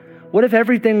had? What if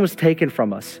everything was taken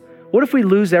from us? What if we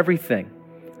lose everything?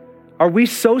 Are we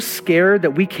so scared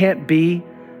that we can't be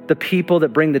the people that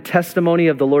bring the testimony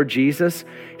of the Lord Jesus?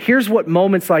 Here's what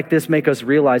moments like this make us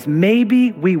realize.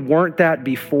 Maybe we weren't that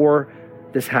before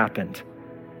this happened.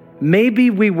 Maybe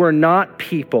we were not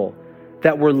people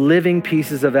that were living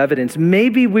pieces of evidence.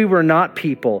 Maybe we were not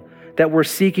people that were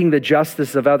seeking the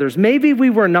justice of others. Maybe we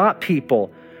were not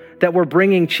people that were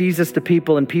bringing Jesus to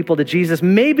people and people to Jesus.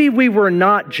 Maybe we were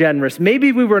not generous.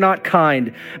 Maybe we were not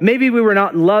kind. Maybe we were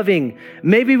not loving.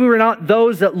 Maybe we were not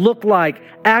those that looked like,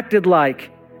 acted like,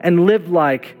 and lived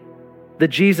like the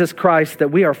Jesus Christ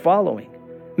that we are following.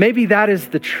 Maybe that is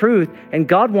the truth, and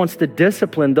God wants to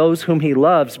discipline those whom he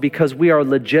loves because we are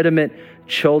legitimate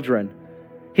children.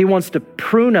 He wants to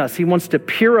prune us. He wants to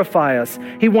purify us.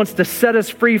 He wants to set us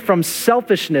free from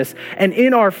selfishness. And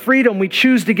in our freedom, we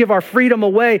choose to give our freedom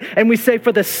away. And we say,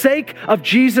 for the sake of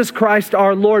Jesus Christ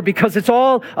our Lord, because it's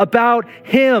all about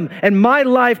him. And my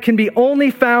life can be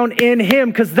only found in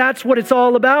him because that's what it's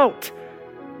all about.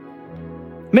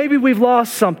 Maybe we've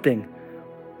lost something,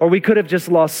 or we could have just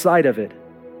lost sight of it.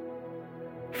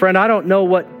 Friend, I don't know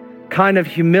what kind of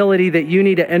humility that you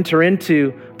need to enter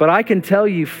into, but I can tell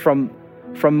you from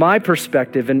my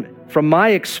perspective and from my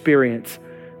experience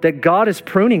that God is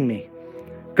pruning me.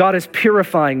 God is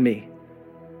purifying me.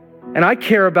 And I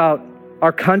care about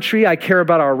our country. I care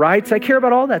about our rights. I care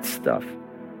about all that stuff.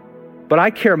 But I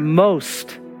care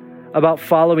most about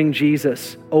following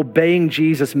Jesus, obeying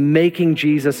Jesus, making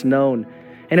Jesus known.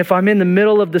 And if I'm in the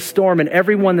middle of the storm and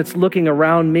everyone that's looking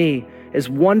around me is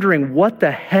wondering what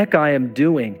the heck I am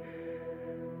doing,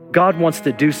 God wants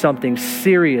to do something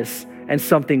serious and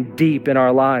something deep in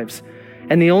our lives.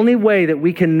 And the only way that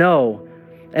we can know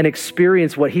and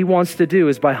experience what he wants to do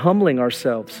is by humbling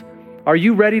ourselves. Are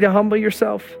you ready to humble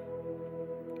yourself?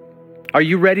 Are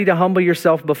you ready to humble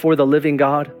yourself before the living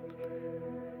God?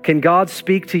 Can God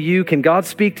speak to you? Can God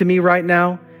speak to me right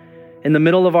now in the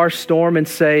middle of our storm and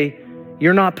say,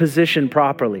 you're not positioned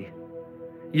properly.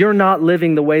 You're not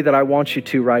living the way that I want you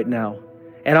to right now.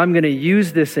 And I'm going to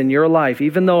use this in your life.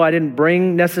 Even though I didn't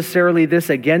bring necessarily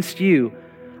this against you,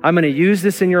 I'm going to use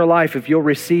this in your life if you'll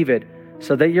receive it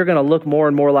so that you're going to look more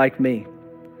and more like me.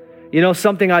 You know,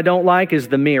 something I don't like is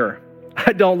the mirror.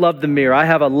 I don't love the mirror. I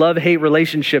have a love-hate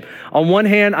relationship. On one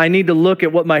hand, I need to look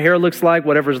at what my hair looks like,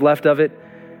 whatever's left of it.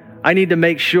 I need to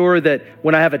make sure that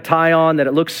when I have a tie on that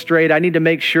it looks straight. I need to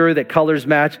make sure that colors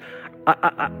match.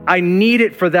 I need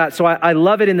it for that. So I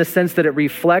love it in the sense that it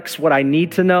reflects what I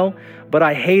need to know, but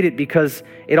I hate it because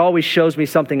it always shows me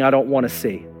something I don't want to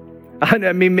see.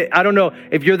 I mean, I don't know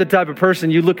if you're the type of person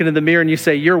you look into the mirror and you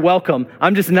say, you're welcome.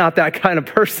 I'm just not that kind of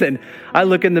person. I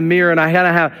look in the mirror and I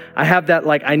have that,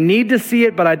 like, I need to see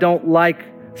it, but I don't like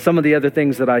some of the other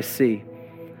things that I see.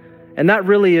 And that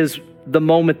really is the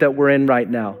moment that we're in right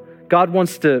now. God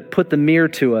wants to put the mirror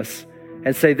to us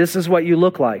and say, this is what you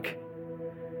look like.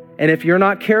 And if you're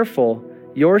not careful,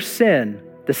 your sin,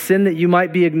 the sin that you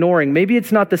might be ignoring, maybe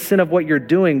it's not the sin of what you're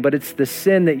doing, but it's the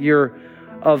sin that you're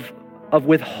of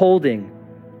withholding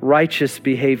righteous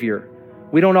behavior.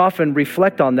 We don't often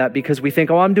reflect on that because we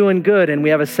think, oh, I'm doing good, and we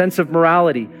have a sense of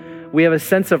morality. We have a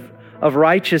sense of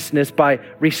righteousness by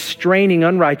restraining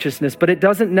unrighteousness, but it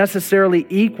doesn't necessarily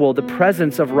equal the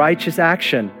presence of righteous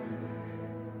action.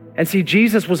 And see,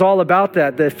 Jesus was all about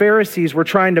that. The Pharisees were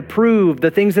trying to prove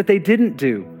the things that they didn't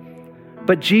do.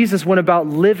 But Jesus went about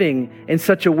living in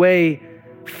such a way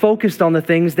focused on the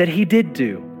things that he did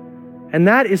do. And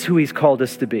that is who he's called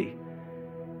us to be.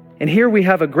 And here we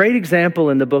have a great example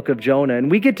in the book of Jonah. And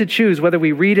we get to choose whether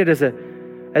we read it as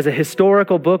a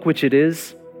historical book, which it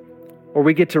is, or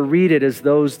we get to read it as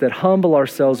those that humble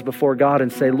ourselves before God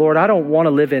and say, Lord, I don't want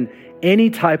to live in any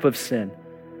type of sin,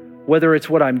 whether it's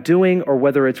what I'm doing or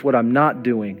whether it's what I'm not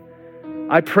doing.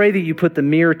 I pray that you put the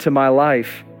mirror to my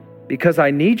life because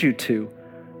I need you to.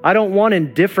 I don't want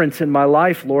indifference in my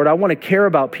life, Lord. I want to care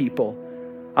about people.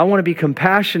 I want to be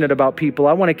compassionate about people.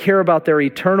 I want to care about their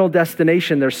eternal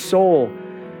destination, their soul,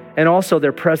 and also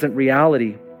their present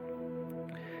reality.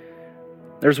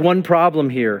 There's one problem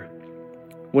here.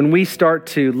 When we start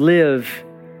to live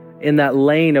in that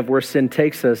lane of where sin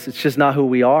takes us, it's just not who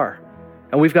we are.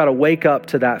 And we've got to wake up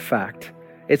to that fact.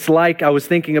 It's like I was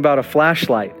thinking about a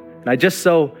flashlight, and I just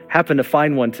so happened to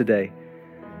find one today.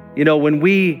 You know, when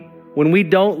we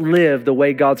don't live the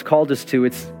way God's called us to,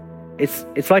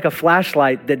 it's like a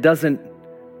flashlight that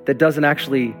doesn't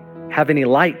actually have any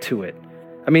light to it.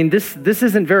 I mean, this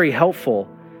isn't very helpful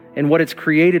in what it's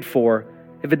created for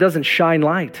if it doesn't shine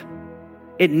light.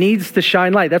 It needs to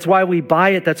shine light. That's why we buy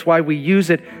it. That's why we use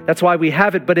it. That's why we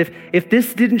have it. But if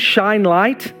this didn't shine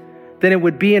light, then it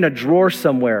would be in a drawer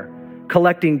somewhere,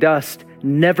 collecting dust,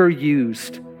 never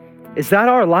used. Is that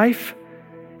our life?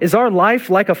 Is our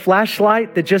life like a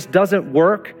flashlight that just doesn't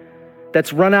work,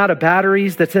 that's run out of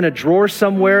batteries, that's in a drawer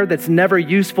somewhere, that's never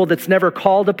useful, that's never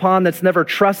called upon, that's never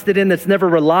trusted in, that's never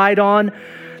relied on,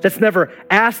 that's never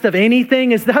asked of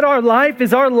anything? Is that our life?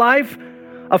 Is our life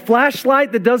a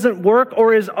flashlight that doesn't work,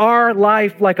 or is our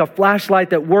life like a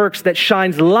flashlight that works, that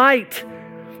shines light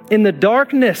in the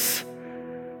darkness?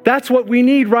 That's what we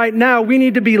need right now. We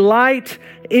need to be light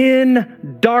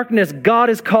in darkness. God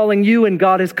is calling you and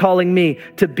God is calling me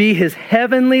to be his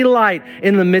heavenly light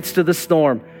in the midst of the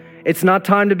storm. It's not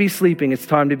time to be sleeping. It's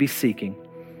time to be seeking.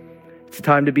 It's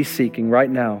time to be seeking right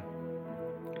now.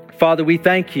 Father, we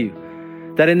thank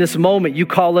you that in this moment you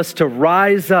call us to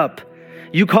rise up.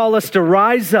 You call us to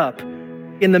rise up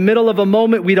in the middle of a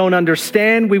moment we don't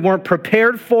understand, we weren't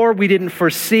prepared for, we didn't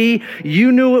foresee.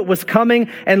 You knew it was coming.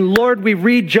 And Lord, we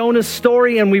read Jonah's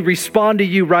story and we respond to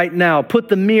you right now. Put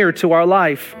the mirror to our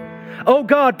life. Oh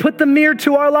God, put the mirror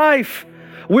to our life.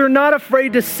 We're not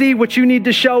afraid to see what you need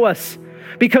to show us,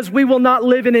 because we will not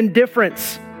live in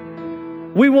indifference.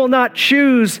 We will not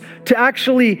choose to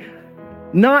actually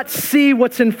not see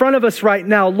what's in front of us right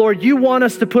now. Lord, you want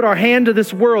us to put our hand to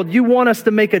this world. You want us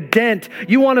to make a dent.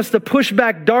 You want us to push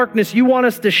back darkness. You want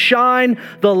us to shine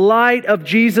the light of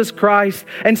Jesus Christ.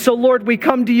 And so, Lord, we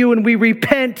come to you and we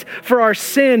repent for our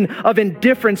sin of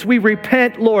indifference. We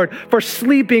repent, Lord, for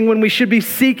sleeping when we should be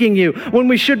seeking you, when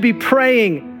we should be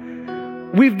praying.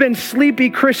 We've been sleepy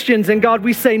Christians, and God,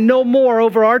 we say no more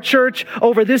over our church,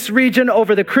 over this region,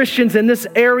 over the Christians in this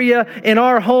area, in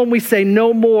our home. We say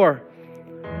no more.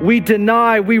 We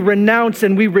deny, we renounce,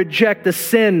 and we reject the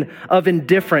sin of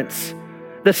indifference,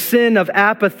 the sin of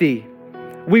apathy.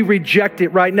 We reject it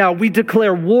right now. We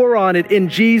declare war on it in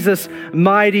Jesus'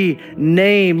 mighty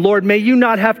name. Lord, may you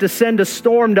not have to send a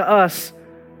storm to us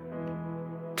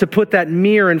to put that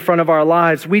mirror in front of our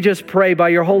lives. We just pray by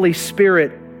your Holy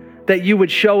Spirit that you would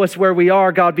show us where we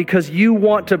are, God, because you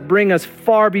want to bring us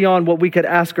far beyond what we could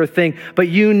ask or think. But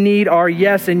you need our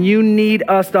yes, and you need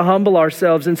us to humble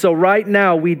ourselves. And so right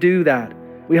now we do that.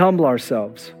 We humble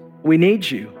ourselves. We need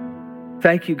you.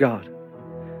 Thank you, God.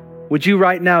 Would you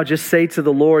right now just say to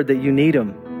the Lord that you need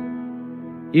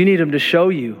him? You need him to show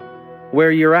you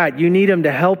where you're at. You need him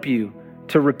to help you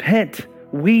to repent.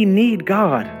 We need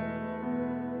God.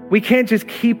 We can't just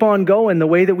keep on going the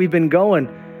way that we've been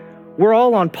going. We're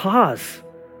all on pause.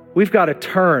 We've got to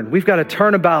turn. We've got to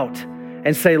turn about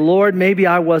and say, Lord, maybe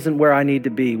I wasn't where I need to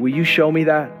be. Will you show me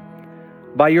that?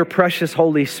 By your precious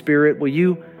Holy Spirit, will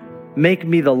you make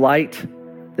me the light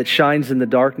that shines in the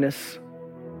darkness?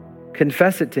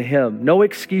 Confess it to him. No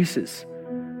excuses.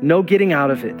 No getting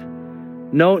out of it.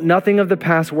 No, nothing of the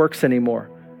past works anymore.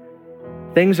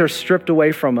 Things are stripped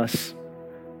away from us.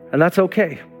 And that's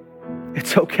okay.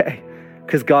 It's okay,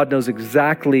 because God knows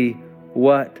exactly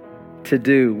what to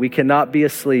do. We cannot be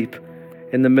asleep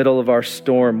in the middle of our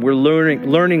storm. We're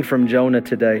learning from Jonah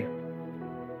today.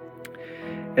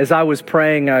 As I was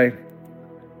praying, I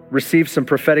received some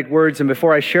prophetic words, and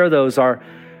before I share those, our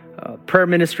prayer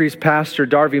ministries pastor,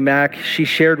 Darby Mack, she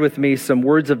shared with me some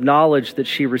words of knowledge that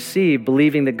she received,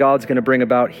 believing that God's going to bring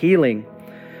about healing.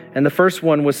 And the first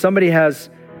one was, somebody has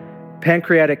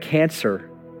pancreatic cancer.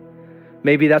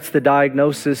 Maybe that's the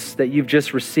diagnosis that you've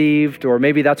just received, or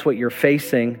maybe that's what you're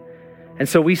facing. And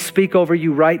so we speak over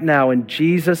you right now in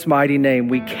Jesus' mighty name.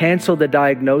 We cancel the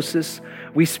diagnosis.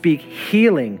 We speak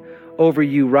healing over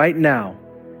you right now,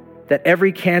 that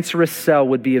every cancerous cell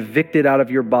would be evicted out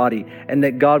of your body, and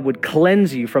that God would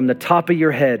cleanse you from the top of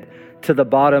your head to the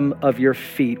bottom of your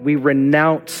feet. We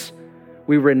renounce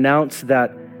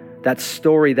that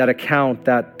story, that account,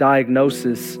 that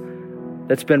diagnosis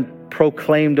that's been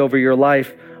proclaimed over your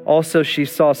life. Also, she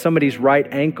saw somebody's right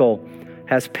ankle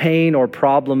has pain or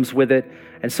problems with it.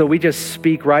 And so we just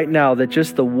speak right now that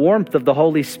just the warmth of the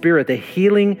Holy Spirit, the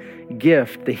healing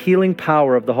gift, the healing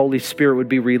power of the Holy Spirit would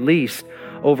be released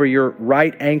over your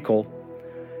right ankle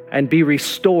and be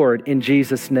restored in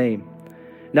Jesus' name.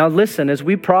 Now listen, as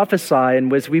we prophesy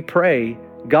and as we pray,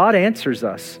 God answers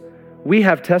us. We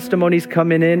have testimonies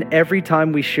coming in every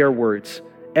time we share words,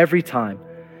 every time.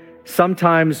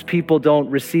 Sometimes people don't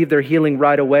receive their healing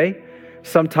right away.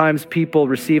 Sometimes people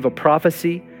receive a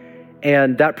prophecy,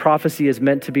 and that prophecy is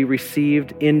meant to be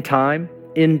received in time,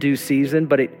 in due season,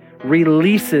 but it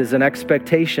releases an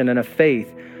expectation and a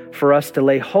faith for us to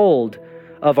lay hold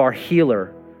of our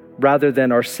healer rather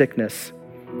than our sickness.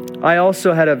 I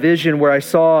also had a vision where I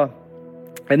saw,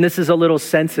 and this is a little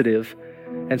sensitive,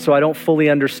 and so I don't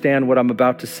fully understand what I'm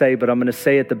about to say, but I'm going to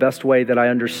say it the best way that I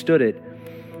understood it.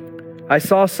 I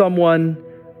saw someone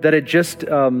that had just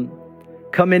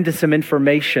come into some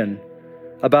information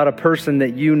about a person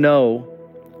that you know,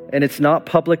 and it's not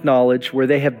public knowledge, where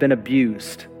they have been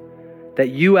abused. That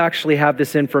you actually have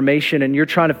this information and you're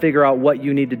trying to figure out what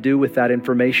you need to do with that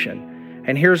information.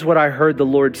 And here's what I heard the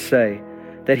Lord say,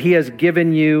 that He has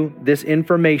given you this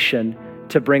information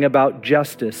to bring about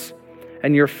justice.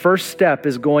 And your first step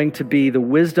is going to be the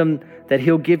wisdom that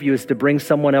He'll give you is to bring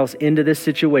someone else into this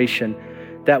situation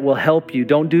that will help you.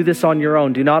 Don't do this on your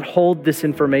own. Do not hold this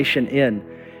information in.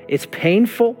 It's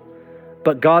painful,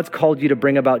 but God's called you to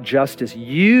bring about justice.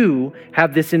 You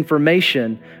have this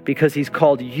information because He's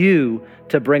called you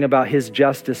to bring about His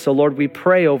justice. So Lord, we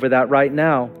pray over that right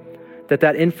now,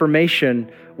 that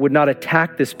information would not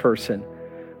attack this person,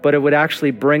 but it would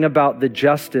actually bring about the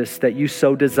justice that you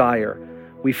so desire.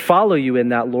 We follow you in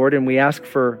that, Lord, and we ask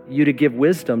for you to give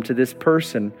wisdom to this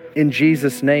person in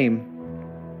Jesus' name.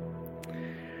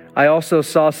 I also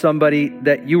saw somebody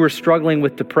that you were struggling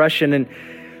with depression, and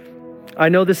I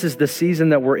know this is the season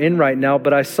that we're in right now,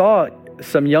 but I saw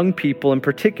some young people. In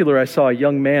particular, I saw a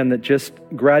young man that just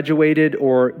graduated,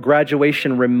 or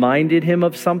graduation reminded him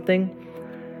of something.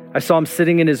 I saw him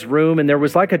sitting in his room, and there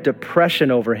was like a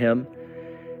depression over him.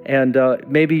 And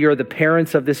maybe you're the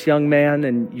parents of this young man,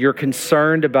 and you're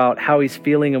concerned about how he's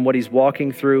feeling and what he's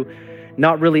walking through,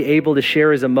 not really able to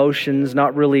share his emotions,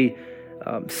 not really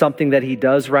something that he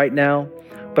does right now.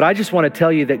 But I just want to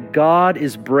tell you that God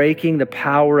is breaking the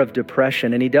power of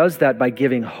depression, and He does that by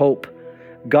giving hope.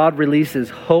 God releases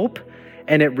hope,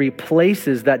 and it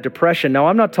replaces that depression. Now,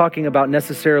 I'm not talking about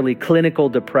necessarily clinical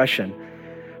depression,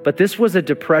 but this was a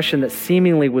depression that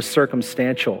seemingly was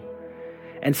circumstantial.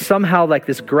 And somehow, like,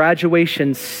 this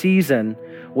graduation season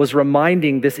was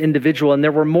reminding this individual, and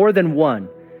there were more than one.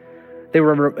 It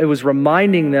was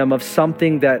reminding them of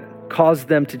something that caused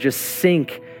them to just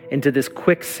sink into this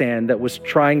quicksand that was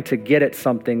trying to get at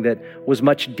something that was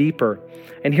much deeper.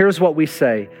 And here's what we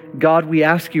say: God, we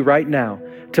ask you right now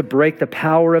to break the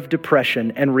power of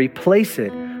depression and replace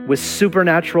it with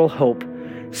supernatural hope,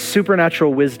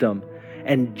 supernatural wisdom,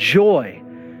 and joy,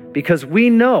 because we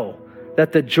know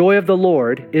that the joy of the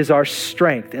Lord is our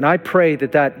strength. And I pray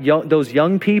that those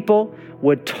young people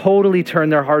would totally turn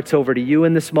their hearts over to you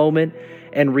in this moment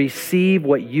and receive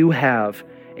what you have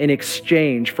in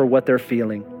exchange for what they're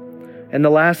feeling. And the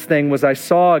last thing was, I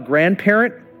saw a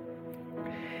grandparent,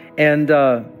 and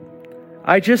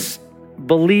I just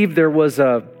believe there was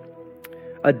a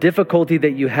difficulty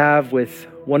that you have with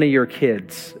one of your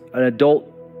kids, an adult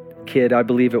kid, I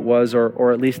believe it was,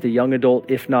 or at least a young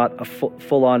adult, if not a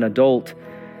full-on adult.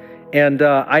 And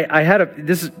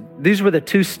these were the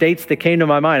two states that came to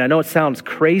my mind. I know it sounds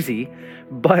crazy,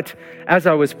 but as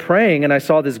I was praying and I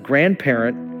saw this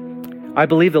grandparent, I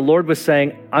believe the Lord was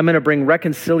saying, I'm going to bring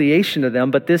reconciliation to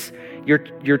them, but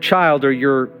your child or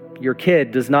your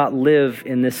kid does not live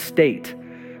in this state.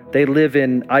 They live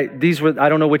in, I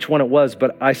don't know which one it was,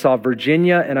 but I saw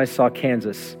Virginia and I saw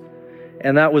Kansas.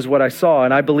 And that was what I saw.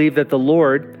 And I believe that the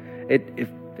Lord, if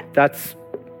that's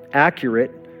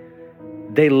accurate,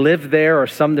 they live there, or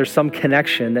there's some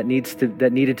connection that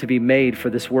needed to be made for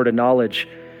this word of knowledge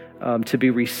to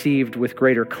be received with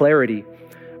greater clarity.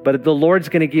 But the Lord's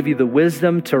going to give you the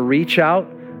wisdom to reach out.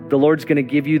 The Lord's going to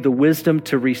give you the wisdom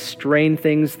to restrain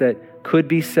things that could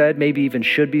be said, maybe even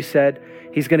should be said.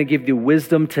 He's going to give you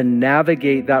wisdom to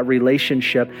navigate that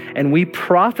relationship. And we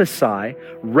prophesy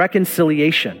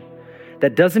reconciliation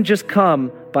that doesn't just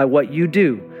come by what you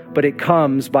do, but it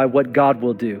comes by what God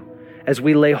will do. As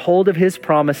we lay hold of His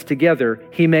promise together,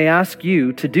 He may ask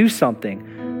you to do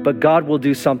something, but God will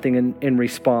do something in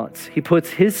response. He puts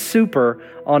His super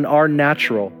on our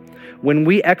natural. When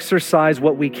we exercise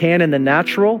what we can in the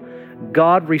natural,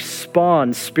 God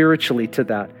responds spiritually to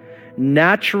that.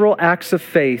 Natural acts of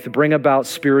faith bring about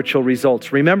spiritual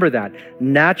results. Remember that.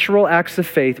 Natural acts of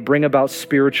faith bring about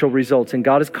spiritual results. And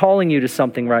God is calling you to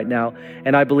something right now.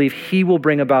 And I believe He will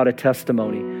bring about a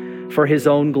testimony for His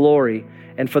own glory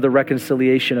and for the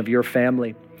reconciliation of your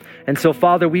family. And so,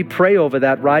 Father, we pray over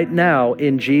that right now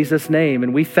in Jesus' name.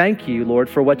 And we thank you, Lord,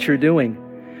 for what you're doing.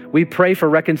 We pray for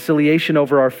reconciliation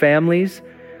over our families,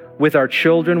 with our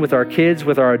children, with our kids,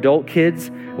 with our adult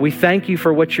kids. We thank you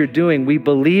for what you're doing. We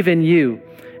believe in you.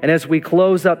 And as we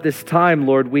close up this time,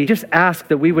 Lord, we just ask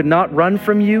that we would not run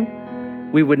from you.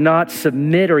 We would not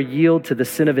submit or yield to the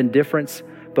sin of indifference,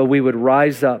 but we would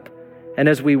rise up. And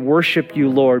as we worship you,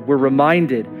 Lord, we're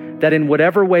reminded that in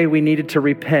whatever way we needed to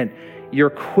repent, you're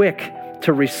quick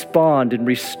to respond and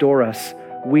restore us.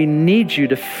 We need you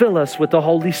to fill us with the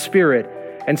Holy Spirit.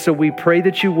 And so we pray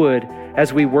that you would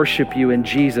as we worship you in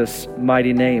Jesus'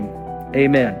 mighty name.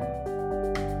 Amen.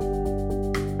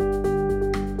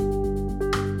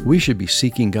 We should be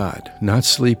seeking God, not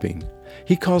sleeping.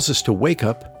 He calls us to wake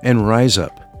up and rise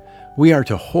up. We are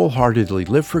to wholeheartedly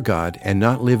live for God and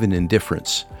not live in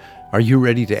indifference. Are you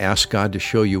ready to ask God to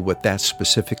show you what that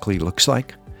specifically looks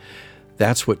like?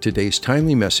 That's what today's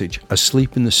timely message,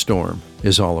 Asleep in the Storm,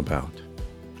 is all about.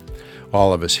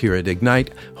 All of us here at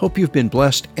Ignite hope you've been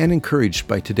blessed and encouraged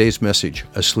by today's message,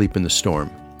 Asleep in the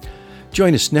Storm.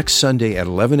 Join us next Sunday at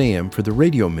 11 a.m. for the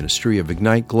radio ministry of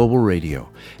Ignite Global Radio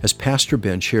as Pastor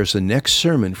Ben shares the next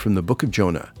sermon from the book of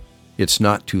Jonah. It's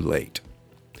not too late.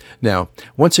 Now,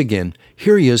 once again,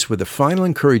 here he is with a final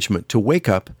encouragement to wake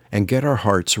up and get our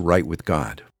hearts right with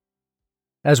God.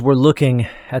 As we're looking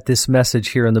at this message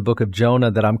here in the book of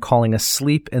Jonah that I'm calling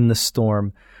Asleep in the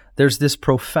Storm, there's this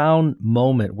profound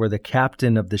moment where the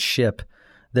captain of the ship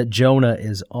that Jonah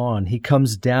is on, he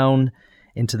comes down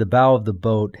into the bow of the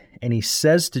boat and he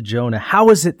says to Jonah, "How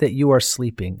is it that you are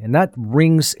sleeping?" And that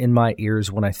rings in my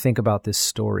ears when I think about this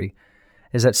story,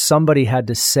 is that somebody had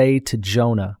to say to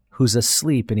Jonah, who's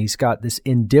asleep and he's got this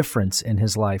indifference in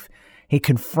his life, he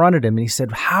confronted him and he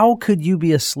said, "How could you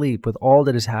be asleep with all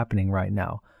that is happening right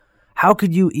now? How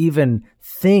could you even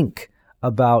think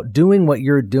about doing what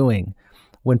you're doing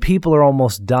when people are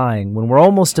almost dying, when we're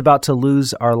almost about to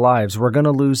lose our lives? We're going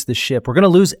to lose the ship. We're going to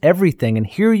lose everything. And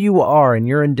here you are in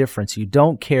your indifference. You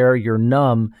don't care. You're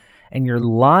numb and you're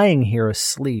lying here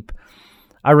asleep."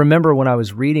 I remember when I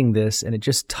was reading this and it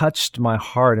just touched my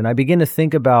heart. And I began to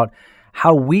think about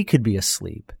how we could be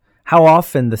asleep. How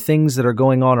often the things that are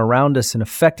going on around us and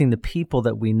affecting the people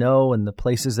that we know and the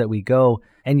places that we go,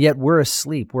 and yet we're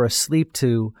asleep. We're asleep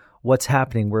to what's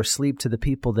happening. We're asleep to the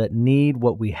people that need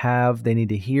what we have. They need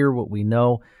to hear what we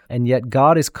know. And yet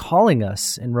God is calling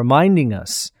us and reminding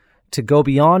us to go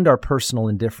beyond our personal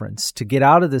indifference, to get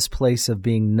out of this place of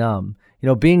being numb. You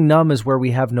know, being numb is where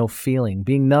we have no feeling.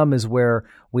 Being numb is where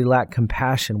we lack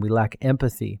compassion. We lack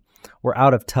empathy. We're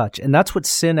out of touch. And that's what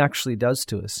sin actually does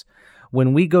to us.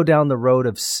 When we go down the road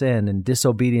of sin and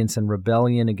disobedience and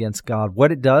rebellion against God,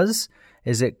 what it does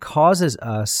is it causes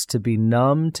us to be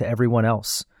numb to everyone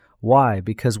else. Why?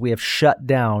 Because we have shut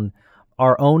down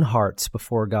our own hearts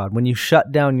before God. When you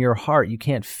shut down your heart, you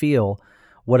can't feel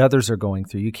what others are going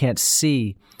through. You can't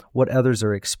see what others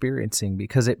are experiencing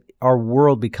because our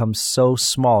world becomes so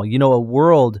small. You know, a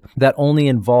world that only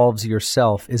involves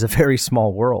yourself is a very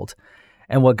small world.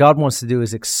 And what God wants to do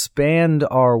is expand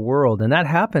our world. And that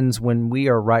happens when we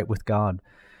are right with God.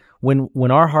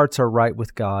 When our hearts are right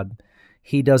with God,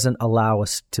 He doesn't allow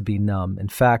us to be numb. In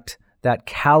fact, that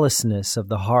callousness of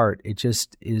the heart, it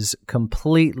just is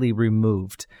completely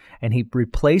removed. And He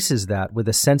replaces that with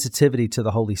a sensitivity to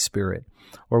the Holy Spirit,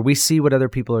 where we see what other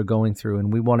people are going through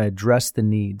and we want to address the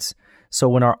needs. So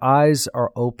when our eyes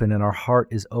are open and our heart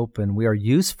is open, we are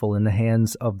useful in the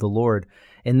hands of the Lord.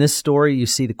 In this story, you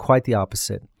see quite the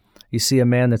opposite. You see a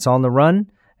man that's on the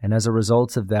run, and as a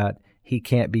result of that, he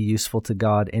can't be useful to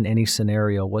God in any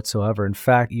scenario whatsoever. In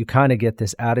fact, you kind of get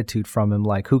this attitude from him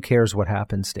like, who cares what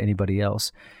happens to anybody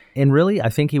else? And really, I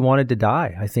think he wanted to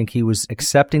die. I think he was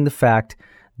accepting the fact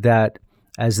that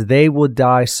as they would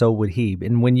die, so would he.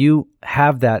 And when you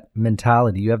have that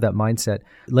mentality, you have that mindset,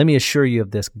 let me assure you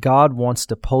of this, God wants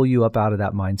to pull you up out of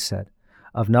that mindset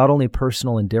of not only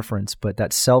personal indifference, but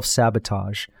that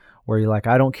self-sabotage where you're like,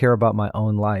 I don't care about my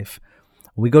own life.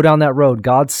 We go down that road,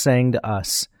 God's saying to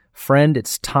us, friend,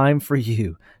 it's time for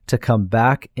you to come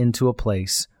back into a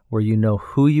place where you know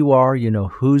who you are, you know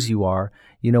whose you are,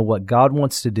 you know what God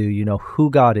wants to do, you know who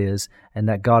God is, and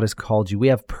that God has called you. We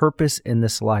have purpose in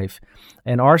this life,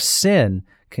 and our sin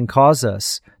can cause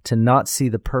us to not see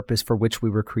the purpose for which we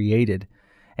were created.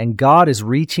 And God is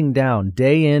reaching down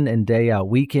day in and day out,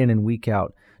 week in and week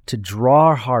out, to draw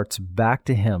our hearts back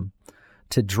to Him,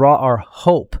 to draw our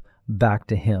hope back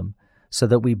to Him, so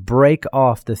that we break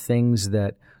off the things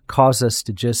that cause us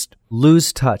to just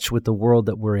lose touch with the world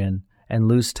that we're in and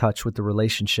lose touch with the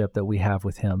relationship that we have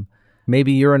with Him.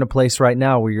 Maybe you're in a place right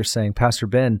now where you're saying, Pastor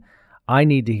Ben, I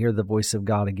need to hear the voice of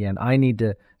God again. I need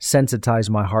to sensitize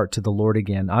my heart to the Lord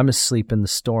again. I'm asleep in the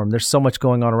storm. There's so much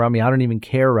going on around me. I don't even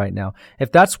care right now.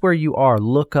 If that's where you are,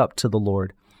 look up to the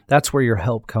Lord. That's where your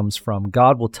help comes from.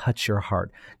 God will touch your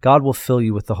heart. God will fill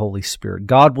you with the Holy Spirit.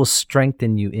 God will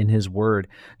strengthen you in His Word.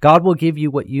 God will give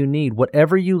you what you need.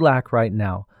 Whatever you lack right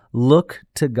now, look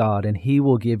to God and He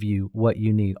will give you what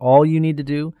you need. All you need to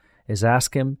do is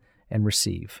ask Him and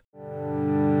receive.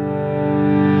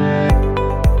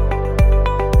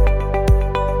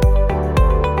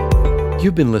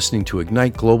 You've been listening to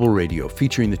Ignite Global Radio,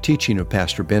 featuring the teaching of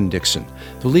Pastor Ben Dixon,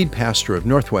 the lead pastor of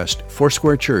Northwest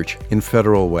Foursquare Church in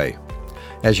Federal Way.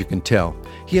 As you can tell,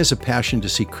 he has a passion to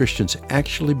see Christians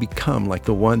actually become like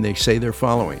the one they say they're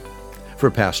following. For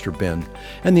Pastor Ben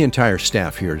and the entire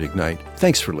staff here at Ignite,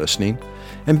 thanks for listening.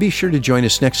 And be sure to join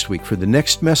us next week for the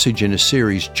next message in a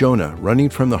series, Jonah, Running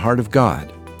from the Heart of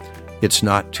God. It's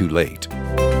not too late.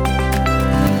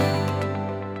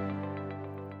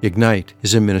 Ignite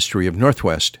is a ministry of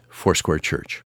Northwest Foursquare Church.